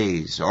 90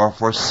 days or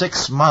for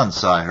 6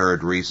 months, I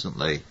heard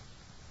recently.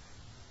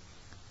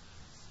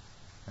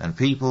 And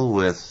people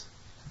with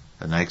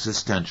an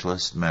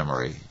existentialist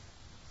memory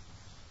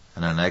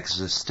and an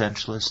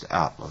existentialist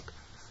outlook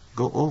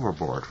go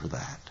overboard for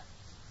that.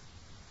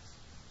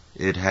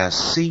 It has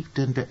seeped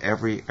into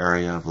every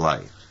area of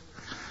life.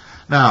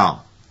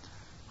 Now,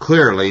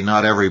 clearly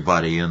not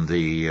everybody in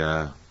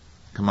the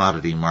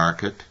commodity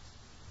market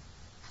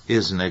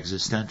is an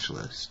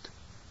existentialist.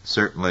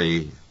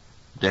 Certainly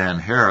Dan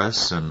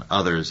Harris and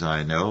others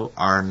I know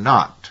are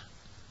not.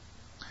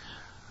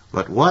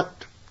 But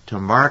what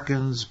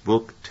Tamarkin's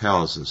book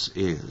tells us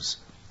is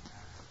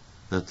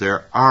that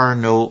there are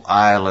no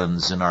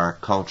islands in our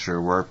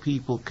culture where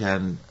people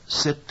can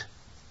sit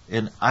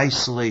in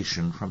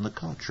isolation from the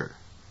culture.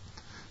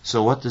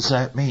 So what does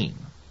that mean?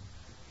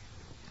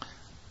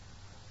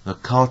 The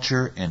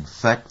culture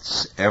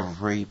infects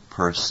every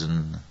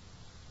person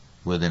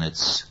within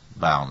its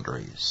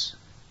boundaries.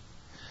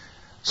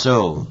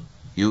 So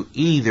you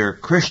either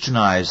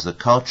Christianize the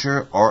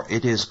culture or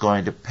it is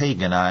going to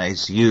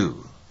paganize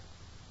you.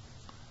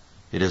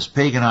 It has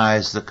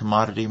paganized the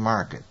commodity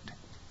market.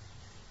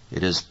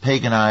 It has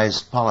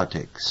paganized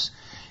politics.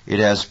 It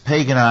has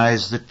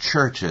paganized the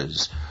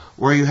churches,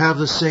 where you have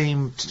the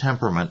same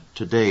temperament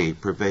today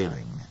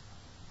prevailing.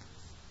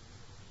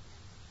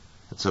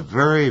 It's a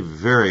very,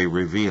 very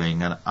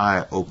revealing and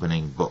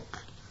eye-opening book.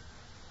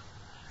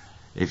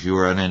 If you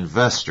are an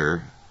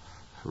investor,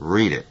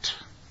 read it.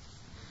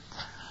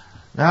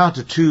 Now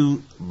to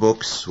two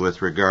books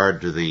with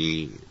regard to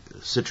the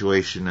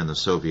situation in the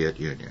Soviet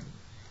Union.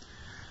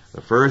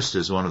 The first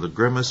is one of the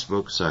grimmest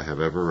books I have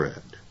ever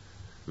read.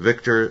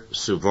 Viktor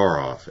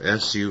Suvorov,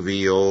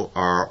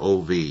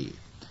 S-U-V-O-R-O-V,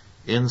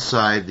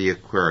 Inside the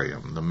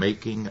Aquarium, The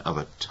Making of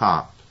a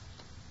Top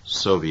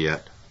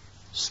Soviet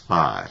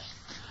Spy.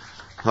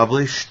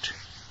 Published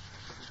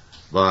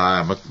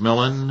by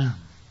Macmillan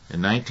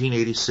in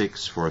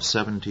 1986 for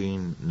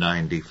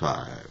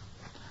 $17.95.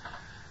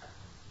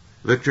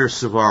 Viktor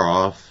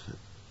Suvorov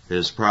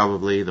is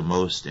probably the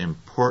most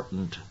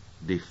important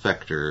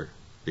defector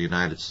the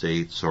United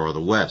States or the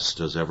West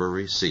has ever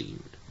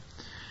received.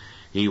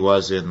 He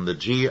was in the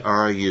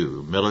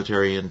GRU,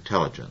 military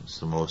intelligence,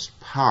 the most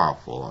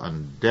powerful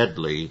and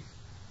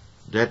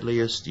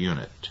deadliest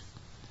unit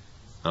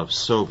of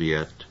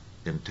Soviet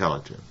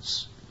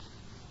intelligence.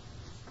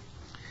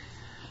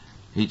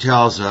 He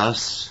tells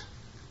us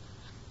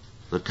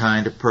the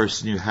kind of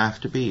person you have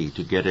to be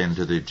to get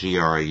into the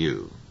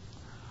GRU.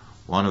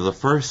 One of the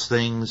first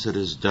things that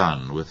is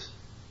done with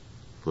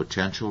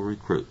potential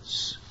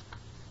recruits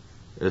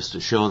is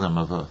to show them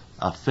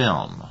a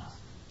film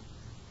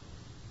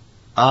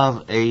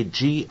of a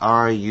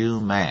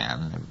GRU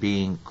man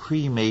being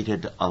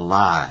cremated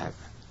alive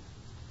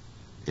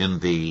in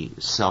the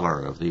cellar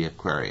of the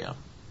aquarium.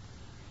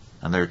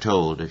 And they're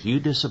told, if you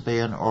disobey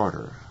an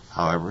order,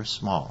 however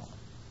small,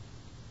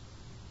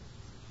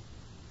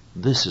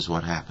 this is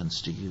what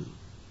happens to you.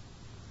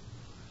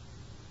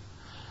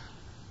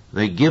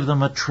 They give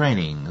them a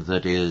training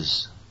that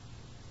is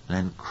an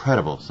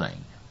incredible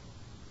thing.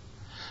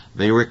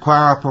 They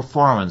require a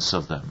performance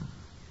of them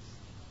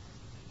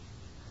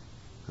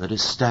that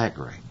is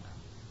staggering.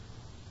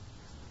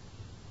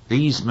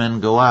 These men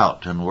go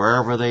out, and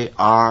wherever they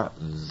are,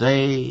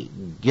 they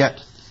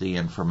get the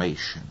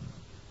information.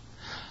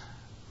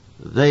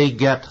 They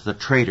get the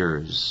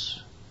traitors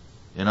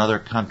in other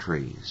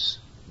countries.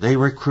 They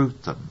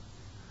recruit them.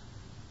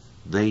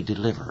 They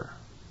deliver.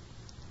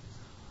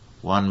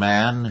 One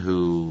man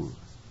who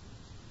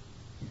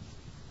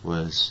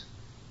was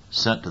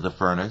sent to the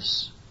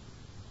furnace,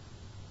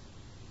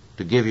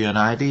 to give you an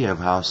idea of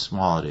how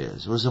small it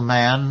is, was a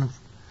man,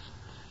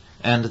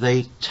 and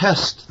they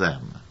test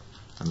them.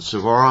 And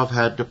Suvorov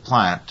had to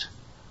plant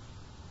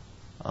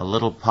a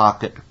little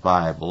pocket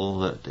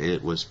Bible that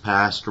it was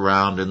passed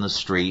around in the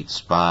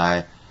streets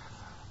by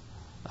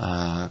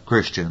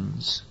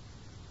Christians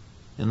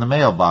in the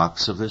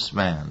mailbox of this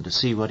man to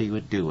see what he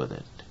would do with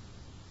it.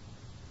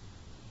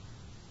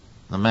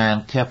 The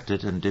man kept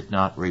it and did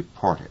not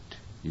report it.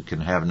 You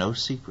can have no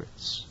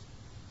secrets.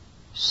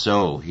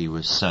 So he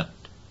was sent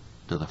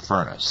to the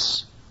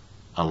furnace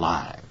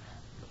alive.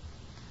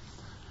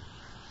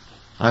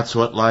 That's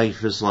what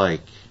life is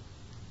like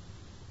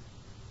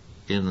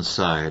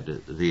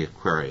inside the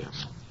aquarium.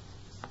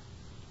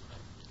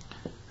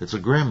 It's a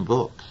grim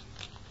book.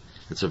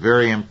 It's a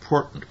very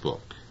important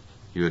book.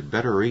 You had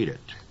better read it.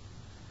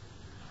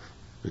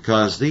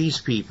 Because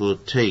these people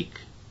take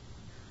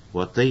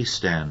what they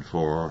stand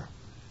for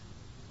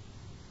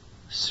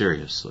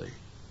seriously.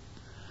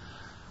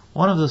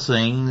 One of the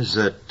things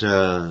that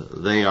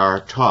they are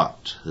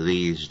taught,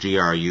 these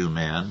GRU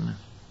men,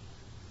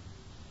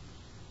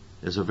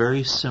 is a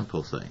very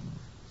simple thing.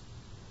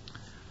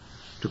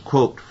 To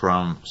quote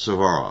from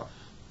Suvorov,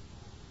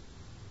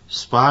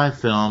 spy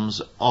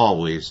films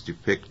always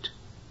depict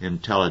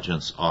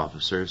intelligence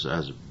officers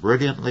as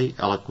brilliantly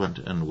eloquent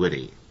and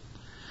witty.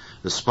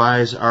 The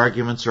spy's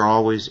arguments are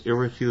always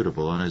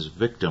irrefutable, and his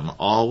victim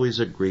always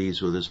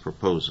agrees with his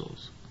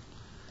proposals.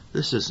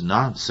 This is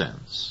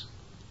nonsense.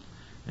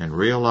 In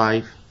real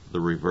life, the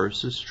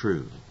reverse is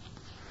true.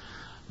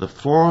 The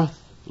fourth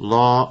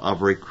law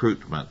of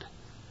recruitment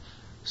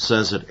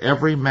says that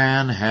every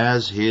man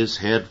has his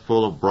head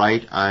full of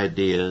bright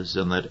ideas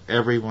and that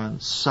everyone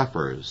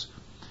suffers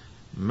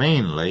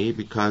mainly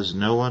because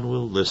no one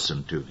will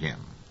listen to him.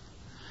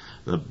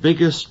 The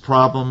biggest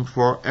problem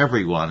for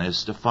everyone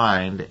is to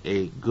find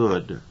a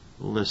good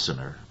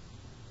listener.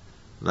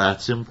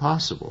 That's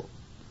impossible,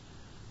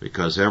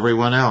 because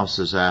everyone else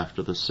is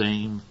after the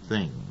same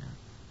thing,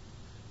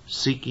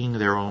 seeking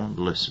their own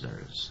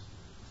listeners.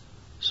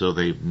 So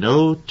they've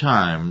no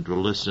time to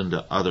listen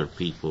to other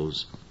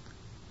people's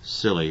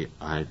silly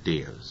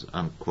ideas,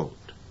 unquote.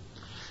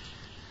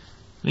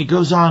 He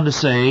goes on to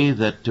say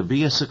that to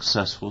be a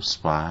successful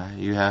spy,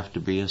 you have to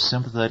be a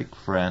sympathetic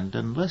friend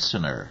and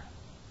listener.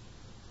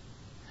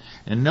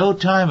 In no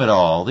time at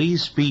all,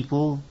 these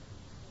people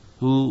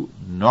who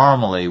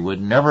normally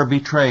would never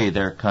betray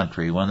their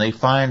country, when they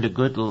find a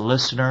good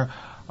listener,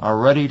 are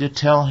ready to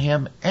tell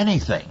him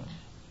anything,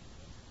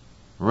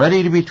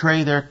 ready to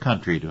betray their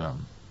country to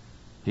him.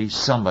 He's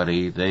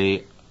somebody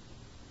they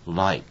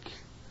like,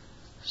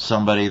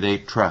 somebody they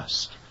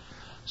trust,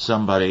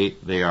 somebody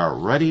they are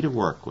ready to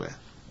work with.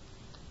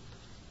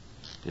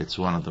 It's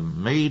one of the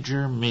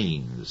major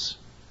means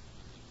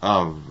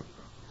of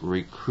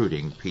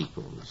recruiting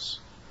peoples,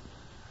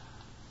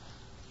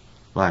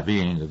 by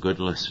being a good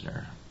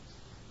listener.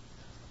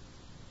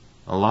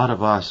 A lot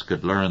of us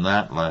could learn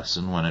that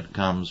lesson when it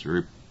comes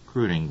to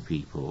recruiting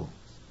people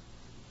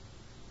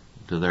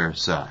to their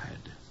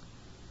side.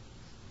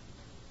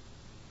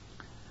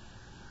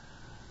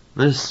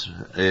 This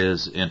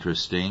is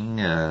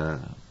interesting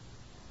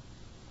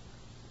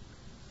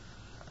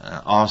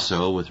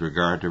also with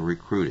regard to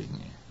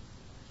recruiting.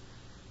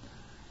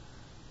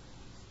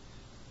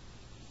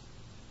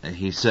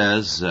 He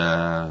says,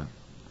 and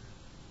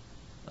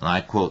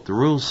I quote, "The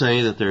rules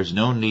say that there's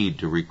no need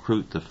to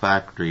recruit the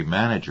factory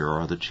manager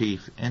or the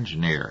chief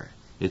engineer.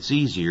 It's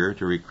easier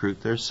to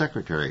recruit their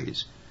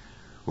secretaries,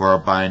 who are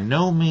by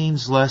no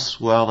means less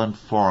well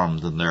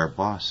informed than their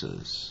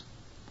bosses.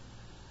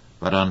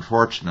 But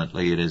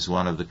unfortunately, it is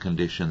one of the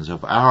conditions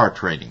of our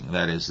training,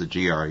 that is the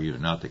GRU,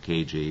 not the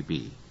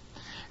KGB,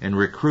 in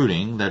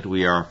recruiting, that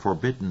we are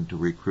forbidden to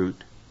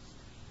recruit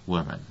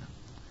women.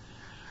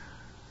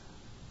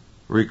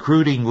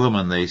 Recruiting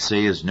women, they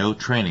say, is no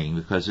training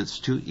because it's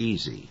too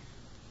easy.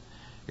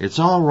 It's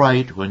all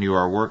right when you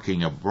are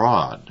working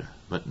abroad,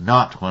 but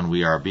not when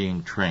we are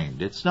being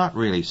trained. It's not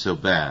really so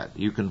bad.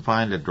 You can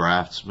find a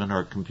draftsman or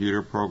a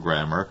computer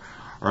programmer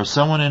or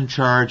someone in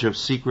charge of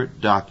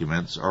secret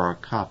documents or a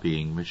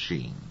copying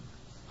machine,"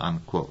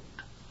 unquote.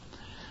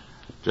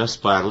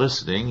 Just by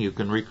listening, you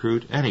can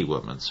recruit any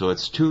woman, so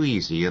it's too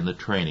easy in the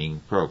training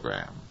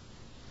program.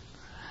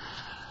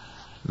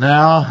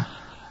 Now,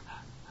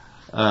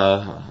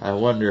 I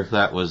wonder if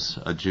that was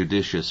a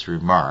judicious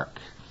remark.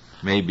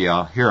 Maybe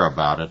I'll hear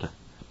about it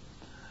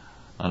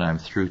when I'm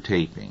through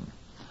taping.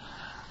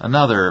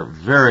 Another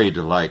very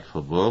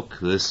delightful book.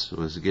 This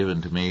was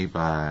given to me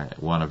by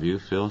one of you,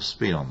 Phil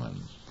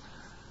Spielman.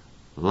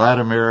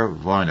 Vladimir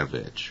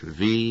Voinovich,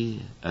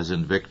 V as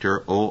in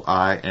Victor,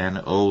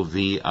 Oinovich,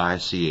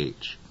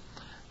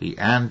 The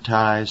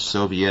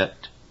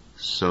Anti-Soviet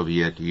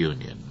Soviet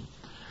Union,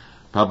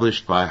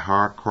 published by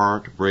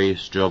Harcourt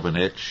Brace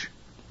Jobanich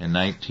in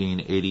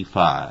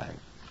 1985.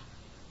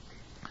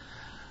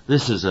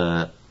 This is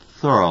a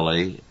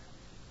thoroughly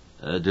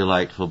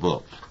delightful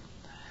book.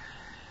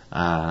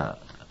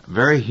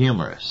 Very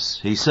humorous.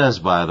 He says,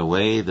 by the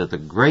way, that the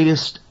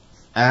greatest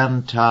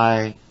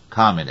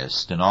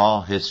anti-communist in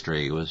all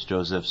history was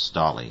Joseph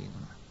Stalin,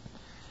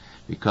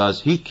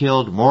 because he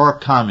killed more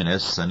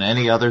communists than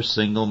any other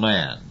single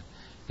man.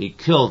 He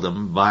killed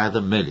them by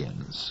the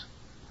millions.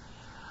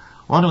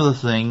 One of the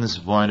things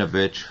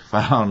Voinovich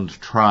found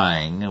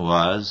trying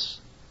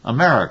was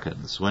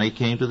Americans when he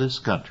came to this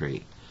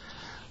country.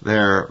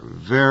 Their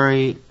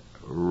very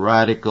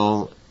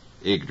radical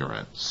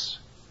ignorance,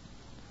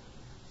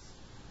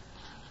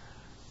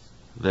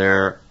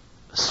 their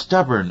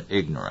stubborn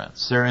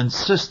ignorance, their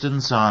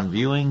insistence on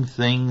viewing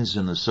things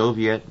in the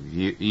Soviet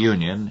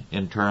Union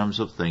in terms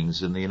of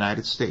things in the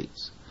United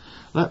States.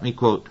 Let me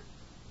quote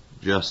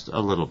just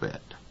a little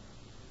bit.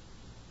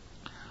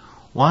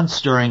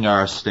 Once during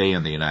our stay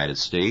in the United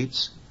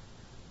States,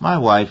 my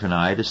wife and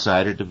I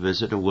decided to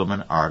visit a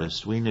woman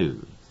artist we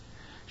knew.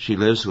 She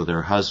lives with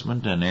her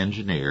husband, an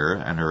engineer,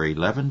 and her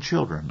 11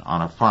 children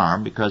on a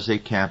farm because they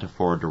can't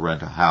afford to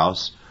rent a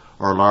house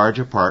or a large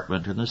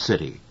apartment in the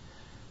city,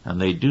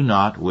 and they do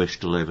not wish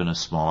to live in a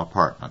small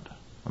apartment.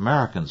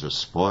 Americans are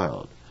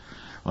spoiled.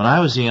 When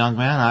I was a young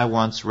man, I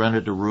once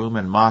rented a room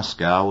in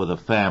Moscow with a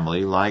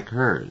family like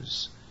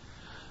hers.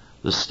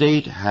 The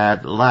state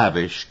had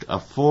lavished a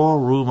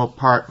 4-room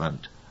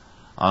apartment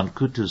on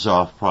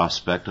Kutuzov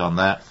Prospect on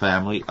that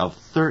family of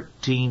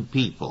 13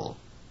 people.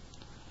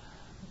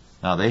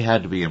 Now, they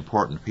had to be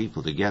important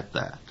people to get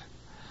that.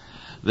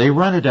 They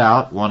rented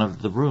out one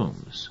of the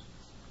rooms.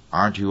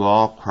 "Aren't you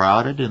all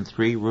crowded in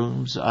 3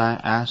 rooms?" I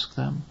asked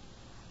them.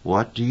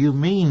 "What do you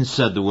mean?"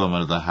 said the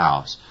woman of the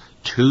house.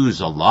 "Two's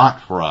a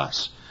lot for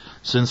us.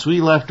 Since we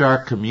left our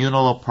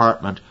communal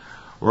apartment,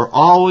 we're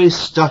always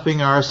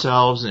stuffing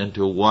ourselves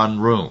into 1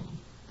 room.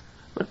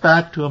 But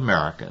back to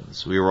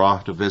Americans. We were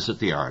off to visit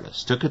the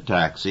artist, took a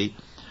taxi,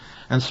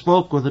 and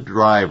spoke with the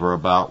driver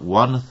about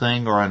one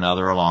thing or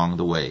another along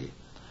the way.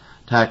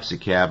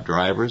 Taxicab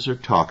drivers are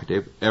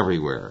talkative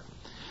everywhere.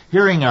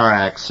 Hearing our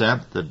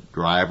accent, the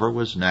driver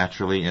was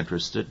naturally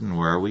interested in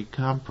where we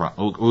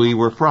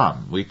were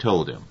from. We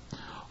told him.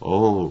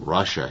 "Oh,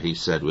 Russia," he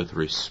said with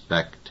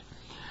respect.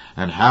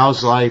 "And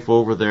how's life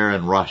over there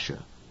in Russia?"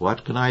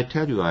 "What can I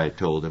tell you?" I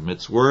told him.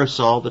 "It's worse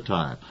all the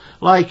time."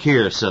 "Like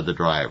here," said the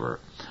driver.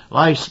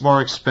 "Life's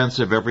more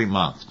expensive every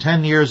month.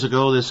 10 years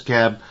ago this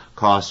cab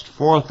cost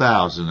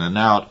 $4,000 and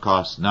now it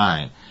costs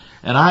 $9,000.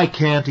 And I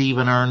can't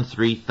even earn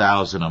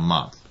 $3,000 a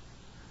month."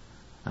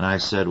 And I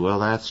said, "Well,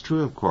 that's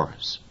true, of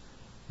course.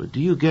 But do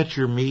you get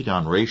your meat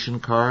on ration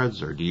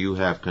cards or do you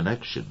have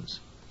connections?"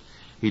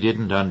 He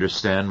didn't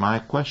understand my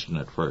question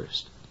at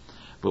first.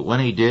 But when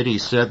he did, he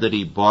said that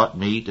he bought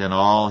meat and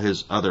all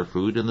his other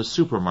food in the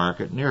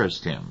supermarket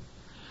nearest him.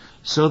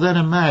 "So then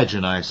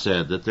imagine," I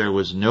said, "that there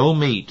was no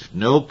meat,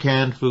 no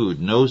canned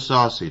food, no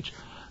sausage,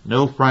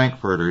 no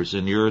frankfurters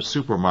in your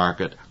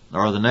supermarket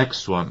or the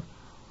next one,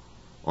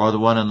 or the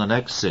one in the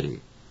next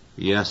city."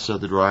 "Yes,"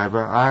 said the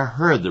driver, "I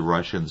heard the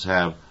Russians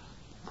have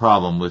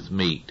problem with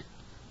meat."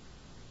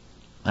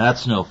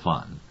 That's no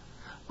fun.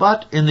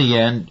 But in the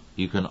end,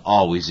 you can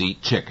always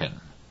eat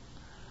chicken.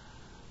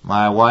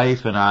 My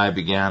wife and I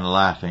began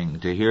laughing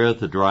to hear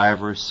the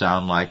driver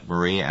sound like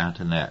Marie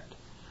Antoinette.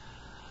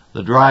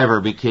 The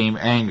driver became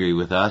angry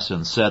with us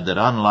and said that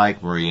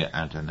unlike Marie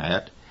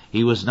Antoinette,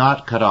 he was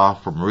not cut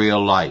off from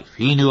real life.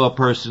 He knew a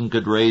person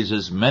could raise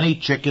as many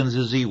chickens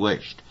as he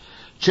wished.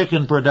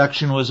 Chicken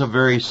production was a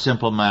very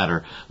simple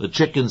matter. The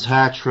chickens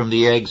hatch from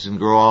the eggs and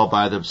grow all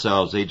by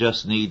themselves. They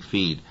just need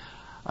feed.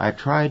 I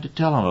tried to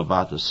tell him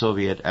about the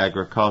Soviet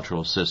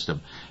agricultural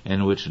system,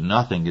 in which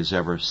nothing is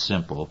ever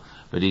simple,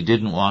 but he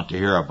didn't want to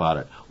hear about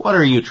it. "What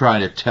are you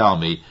trying to tell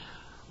me?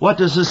 What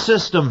does the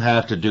system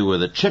have to do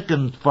with it?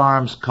 Chicken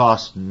farms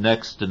cost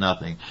next to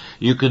nothing.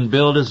 You can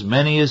build as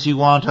many as you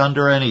want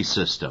under any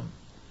system."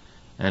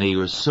 And he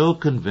was so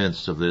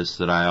convinced of this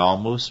that I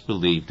almost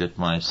believed it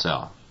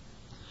myself.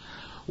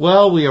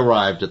 Well, we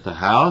arrived at the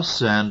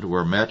house and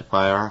were met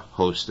by our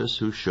hostess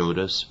who showed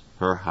us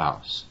her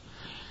house.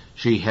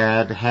 She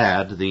had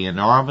had the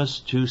enormous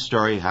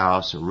 2-story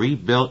house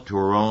rebuilt to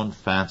her own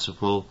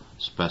fanciful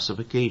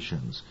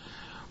specifications,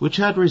 which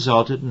had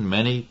resulted in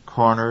many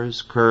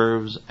corners,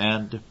 curves,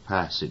 and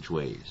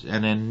passageways,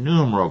 an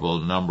innumerable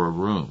number of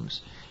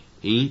rooms.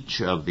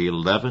 Each of the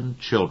 11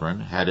 children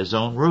had his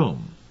own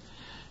room.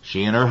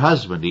 She and her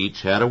husband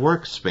each had a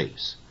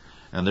workspace,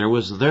 and there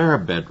was their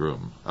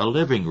bedroom, a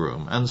living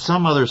room, and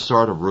some other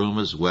sort of room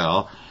as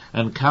well,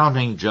 and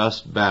counting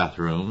just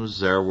bathrooms,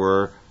 there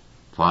were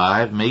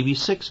 5, maybe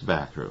 6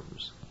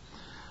 bathrooms.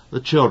 The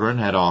children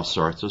had all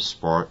sorts of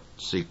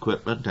sports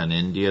equipment, an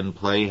Indian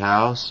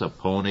playhouse, a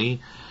pony,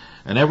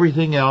 and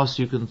everything else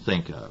you can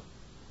think of.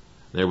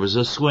 There was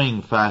a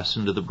swing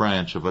fastened to the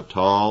branch of a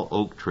tall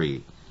oak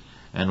tree,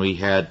 and we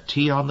had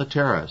tea on the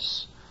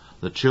terrace.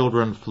 The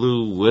children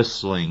flew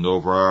whistling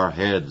over our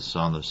heads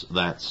on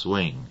that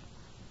swing.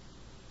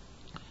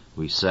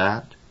 We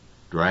sat,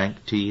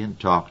 drank tea, and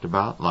talked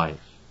about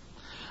life.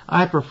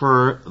 I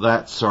prefer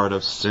that sort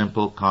of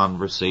simple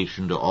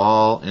conversation to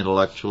all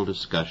intellectual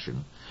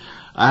discussion.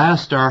 I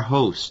asked our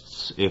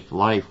hosts if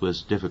life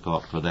was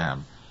difficult for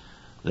them.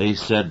 They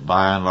said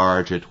by and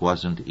large it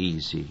wasn't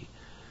easy.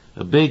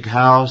 A big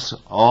house,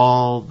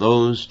 all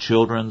those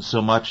children,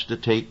 so much to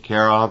take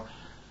care of,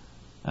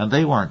 and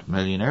they weren't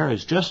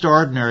millionaires, just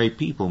ordinary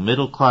people,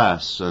 middle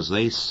class, as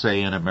they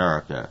say in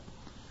America.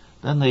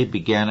 Then they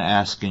began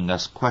asking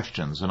us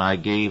questions, and I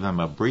gave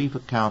them a brief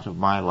account of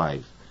my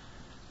life,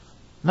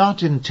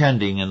 not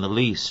intending in the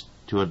least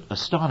to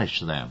astonish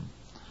them,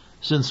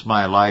 since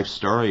my life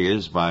story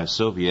is, by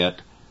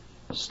Soviet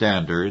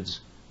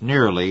standards,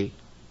 nearly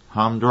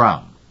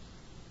humdrum.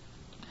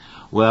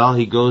 Well,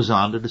 he goes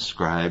on to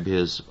describe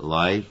his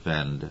life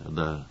and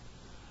the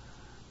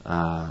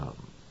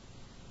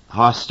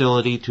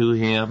hostility to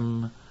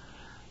him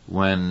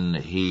when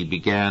he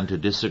began to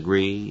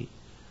disagree,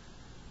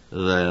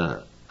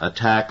 the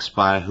attacks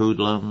by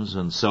hoodlums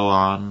and so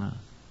on,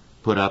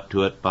 put up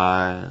to it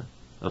by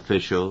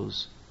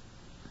officials.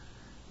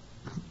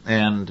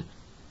 And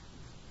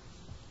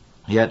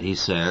yet, he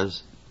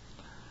says,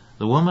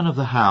 the woman of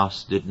the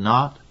house did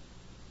not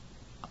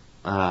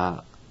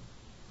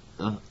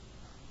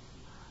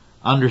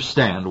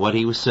understand what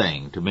he was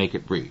saying, to make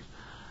it brief.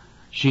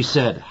 She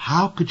said,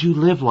 "How could you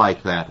live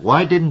like that?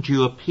 Why didn't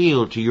you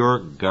appeal to your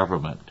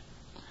government?"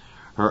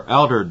 Her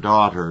elder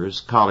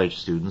daughters, college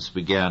students,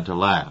 began to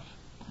laugh.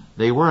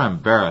 They were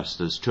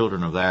embarrassed, as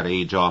children of that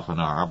age often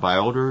are, by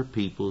older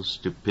people's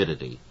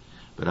stupidity.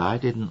 But I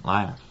didn't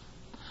laugh.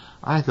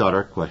 I thought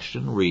her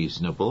question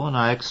reasonable, and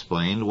I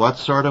explained what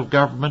sort of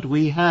government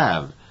we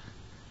have,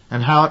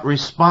 and how it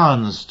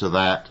responds to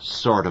that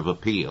sort of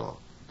appeal.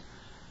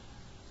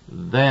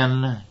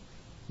 "Then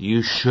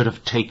you should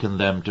have taken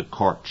them to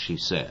court," she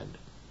said.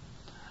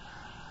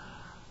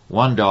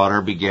 One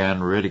daughter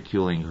began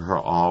ridiculing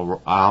her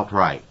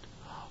outright.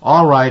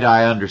 All right,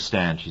 I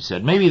understand, she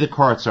said. Maybe the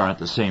courts aren't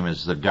the same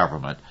as the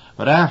government,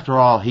 but after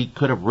all, he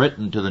could have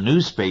written to the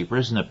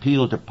newspapers and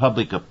appealed to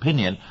public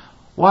opinion.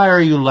 Why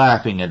are you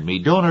laughing at me?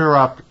 Don't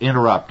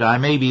interrupt. I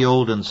may be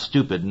old and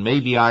stupid, and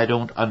maybe I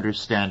don't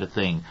understand a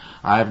thing.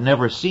 I've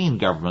never seen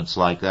governments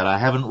like that. I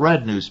haven't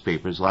read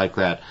newspapers like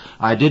that.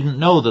 I didn't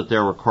know that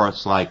there were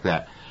courts like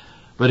that.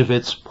 But if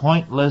it's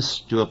pointless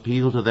to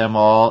appeal to them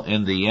all,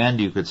 in the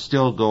end you could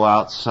still go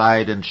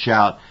outside and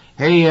shout,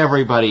 "Hey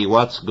everybody,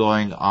 what's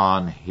going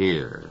on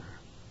here?"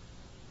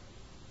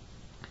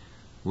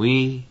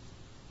 We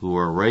who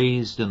were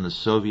raised in the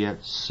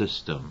Soviet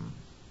system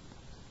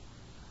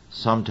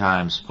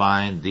sometimes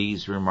find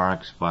these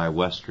remarks by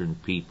Western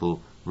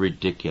people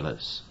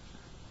ridiculous.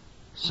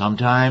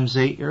 Sometimes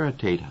they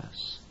irritate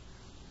us.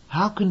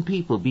 How can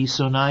people be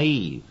so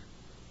naive?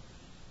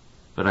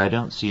 But I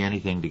don't see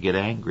anything to get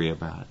angry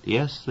about.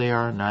 Yes, they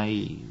are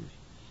naive.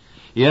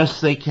 Yes,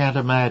 they can't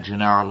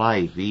imagine our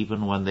life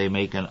even when they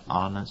make an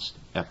honest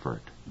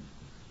effort.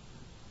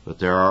 But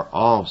there are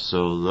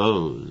also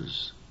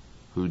those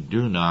who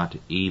do not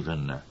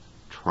even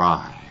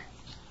try.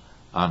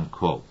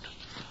 Unquote.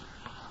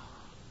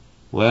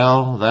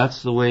 Well,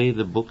 that's the way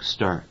the book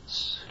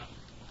starts.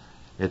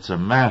 It's a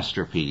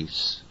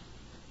masterpiece,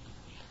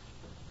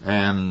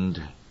 and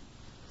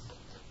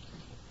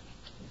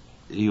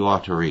you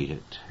ought to read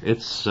it.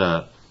 It's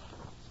an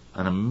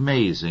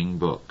amazing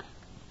book.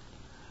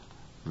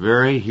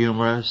 Very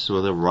humorous,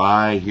 with a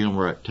wry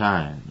humor at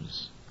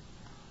times,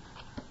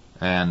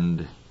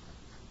 and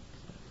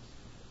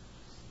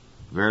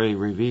very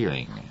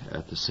revealing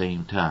at the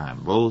same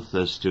time, both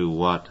as to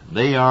what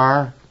they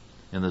are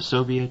in the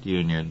Soviet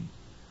Union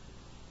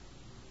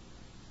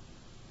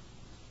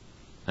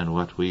and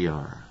what we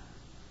are.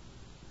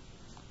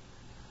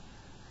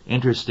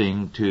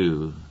 Interesting,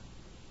 too,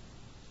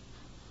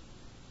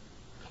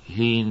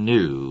 he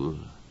knew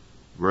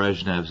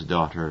Brezhnev's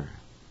daughter,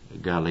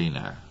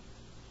 Galina.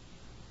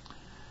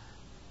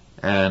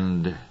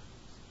 And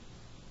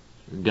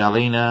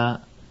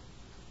Galina,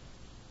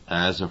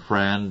 as a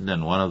friend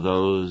and one of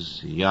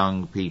those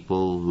young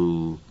people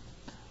who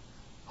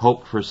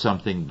hoped for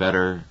something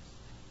better,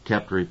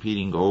 kept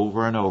repeating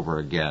over and over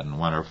again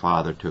when her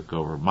father took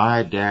over,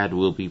 "My dad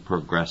will be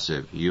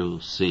progressive, you'll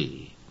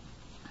see."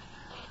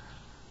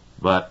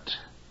 But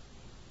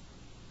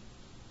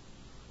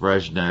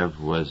Brezhnev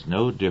was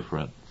no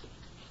different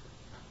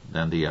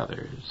than the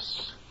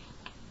others.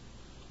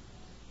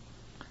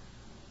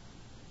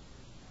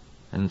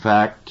 In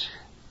fact,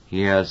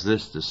 he has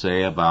this to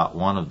say about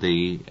one of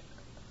the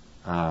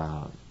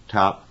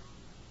top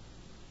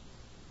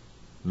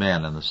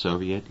men in the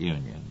Soviet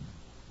Union,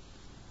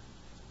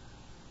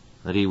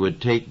 that he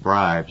would take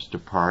bribes to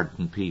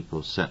pardon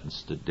people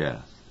sentenced to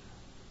death.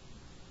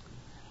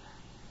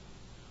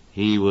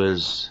 He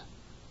was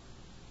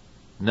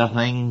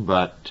nothing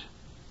but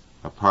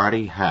a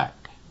party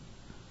hack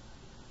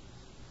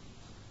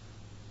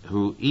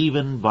who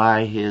even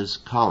by his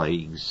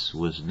colleagues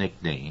was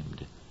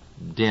nicknamed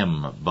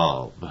Dim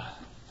Bulb.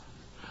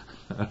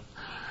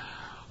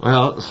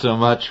 Well, so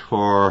much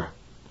for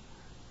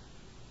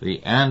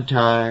the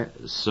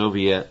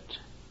anti-Soviet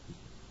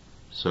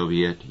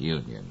Soviet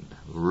Union.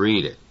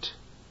 Read it.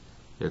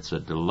 It's a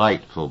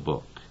delightful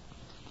book.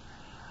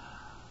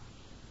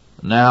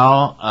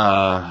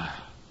 Now,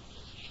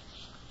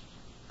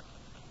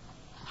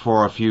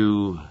 for a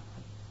few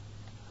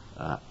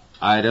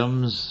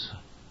items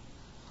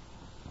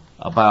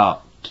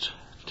about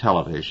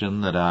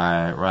television that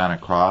I ran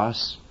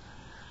across,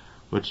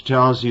 which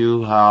tells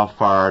you how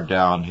far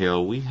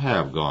downhill we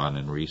have gone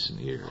in recent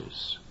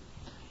years.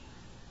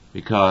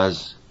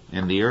 Because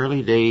in the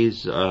early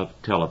days of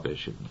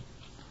television,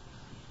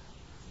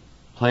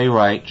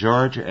 playwright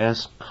George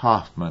S.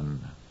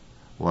 Kaufman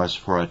was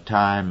for a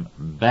time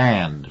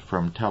banned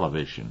from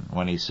television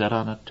when he said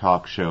on a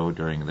talk show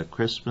during the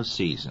Christmas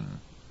season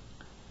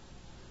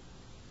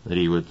that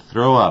he would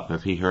throw up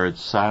if he heard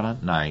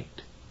Silent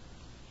Night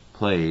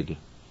played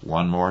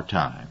one more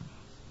time.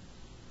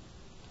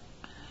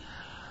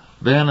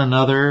 Then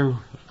another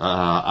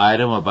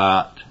item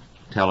about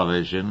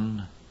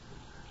television.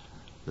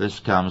 This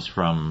comes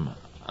from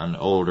an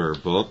older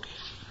book,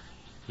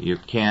 You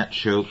Can't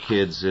Show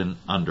Kids in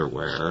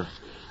Underwear,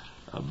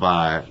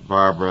 by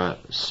Barbara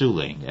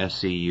Suling,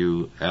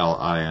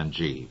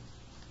 S-E-U-L-I-N-G.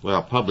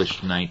 Well,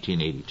 published in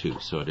 1982,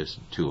 so it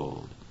isn't too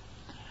old.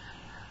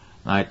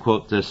 I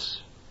quote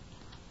this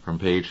from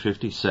page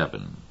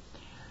 57.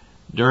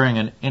 During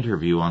an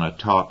interview on a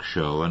talk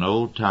show, an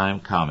old-time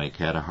comic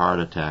had a heart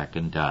attack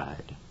and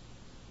died.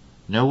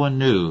 No one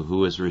knew who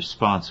was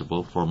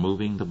responsible for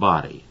moving the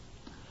body.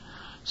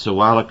 So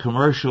while a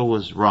commercial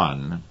was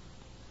run,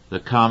 the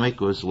comic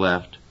was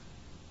left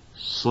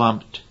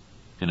slumped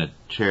in a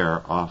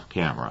chair off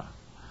camera.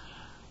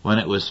 When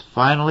it was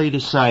finally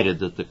decided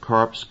that the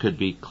corpse could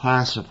be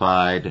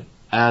classified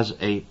as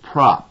a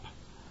prop,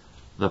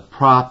 the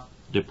prop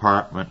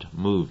department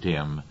moved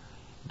him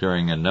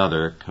during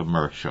another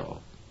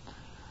commercial.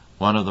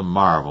 One of the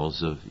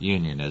marvels of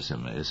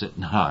unionism, is it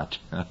not?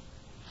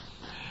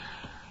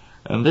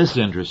 And this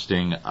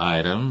interesting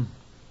item: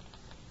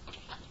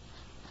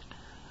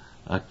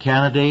 a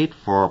candidate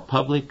for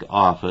public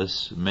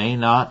office may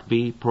not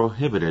be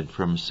prohibited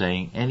from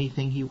saying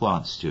anything he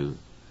wants to,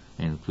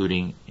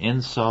 including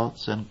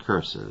insults and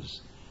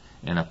curses,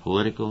 in a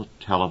political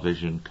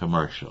television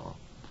commercial.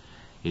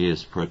 He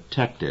is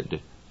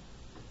protected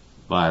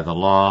by the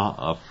law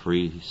of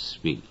free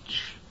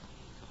speech.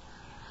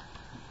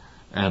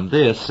 And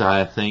this,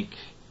 I think,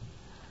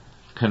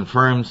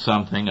 confirms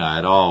something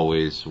I'd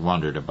always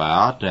wondered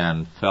about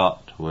and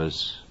felt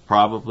was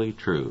probably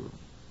true.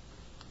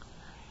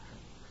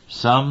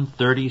 Some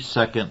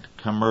 30-second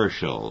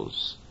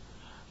commercials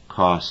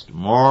cost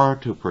more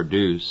to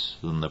produce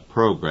than the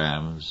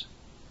programs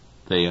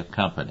they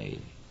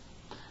accompany.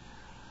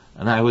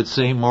 And I would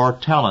say more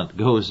talent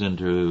goes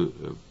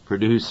into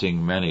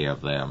producing many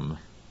of them.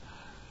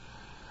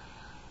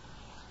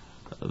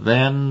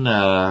 Then,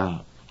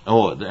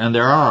 and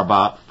there are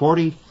about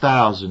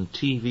 40,000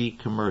 TV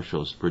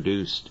commercials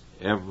produced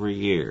every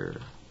year.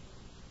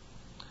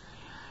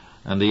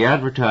 And the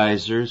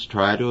advertisers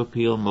try to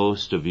appeal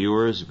most to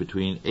viewers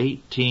between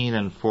 18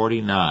 and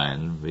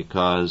 49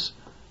 because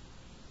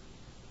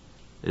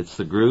it's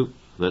the group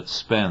that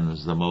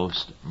spends the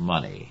most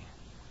money.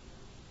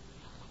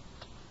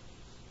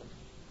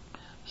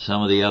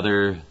 Some of the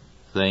other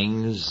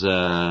things,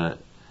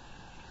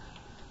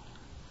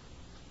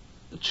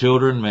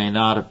 children may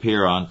not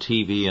appear on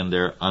TV in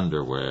their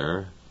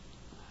underwear.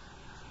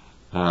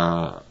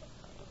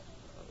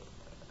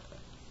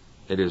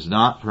 It is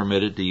not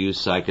permitted to use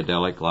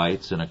psychedelic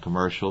lights in a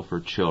commercial for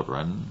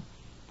children.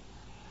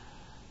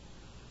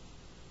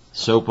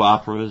 Soap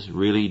operas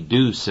really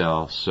do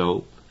sell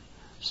soap.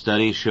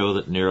 Studies show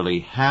that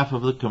nearly half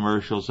of the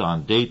commercials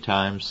on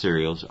daytime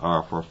serials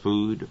are for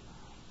food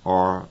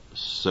or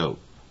soap.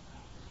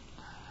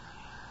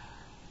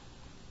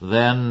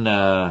 Then,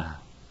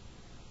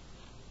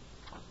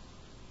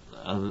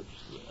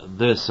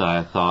 this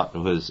I thought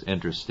was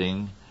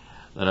interesting,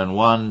 that in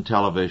one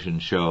television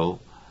show,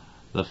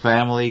 the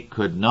family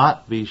could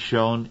not be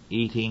shown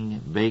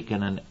eating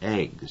bacon and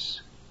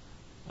eggs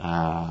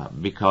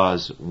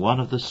because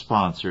one of the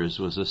sponsors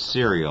was a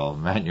cereal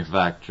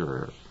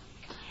manufacturer.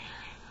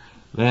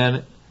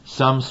 Then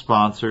some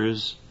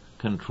sponsors'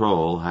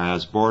 control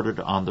has bordered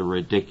on the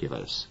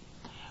ridiculous,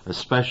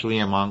 especially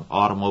among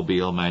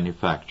automobile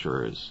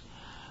manufacturers.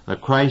 The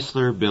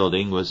Chrysler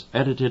Building was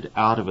edited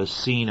out of a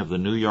scene of the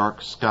New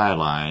York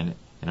skyline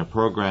in a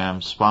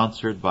program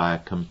sponsored by a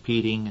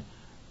competing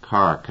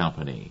car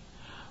company.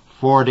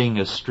 Fording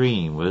a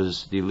stream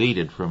was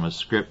deleted from a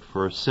script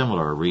for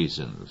similar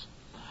reasons.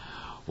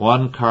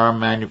 One car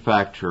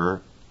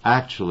manufacturer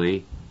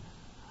actually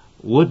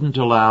wouldn't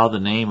allow the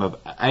name of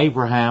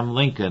Abraham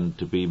Lincoln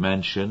to be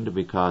mentioned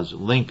because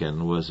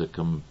Lincoln was a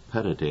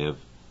competitive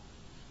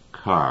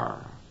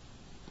car.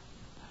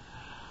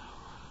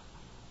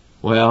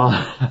 Well,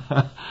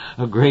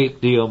 a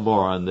great deal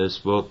more on this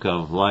book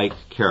of like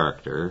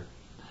character.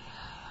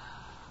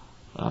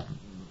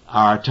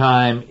 Our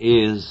time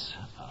is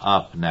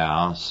up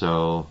now,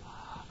 so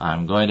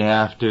I'm going to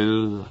have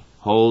to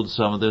hold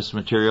some of this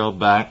material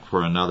back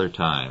for another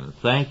time.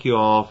 Thank you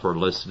all for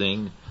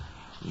listening.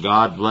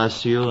 God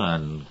bless you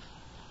and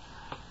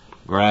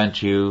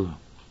grant you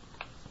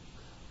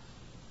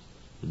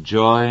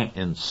joy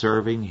in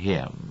serving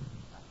Him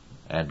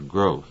and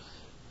growth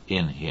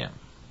in Him.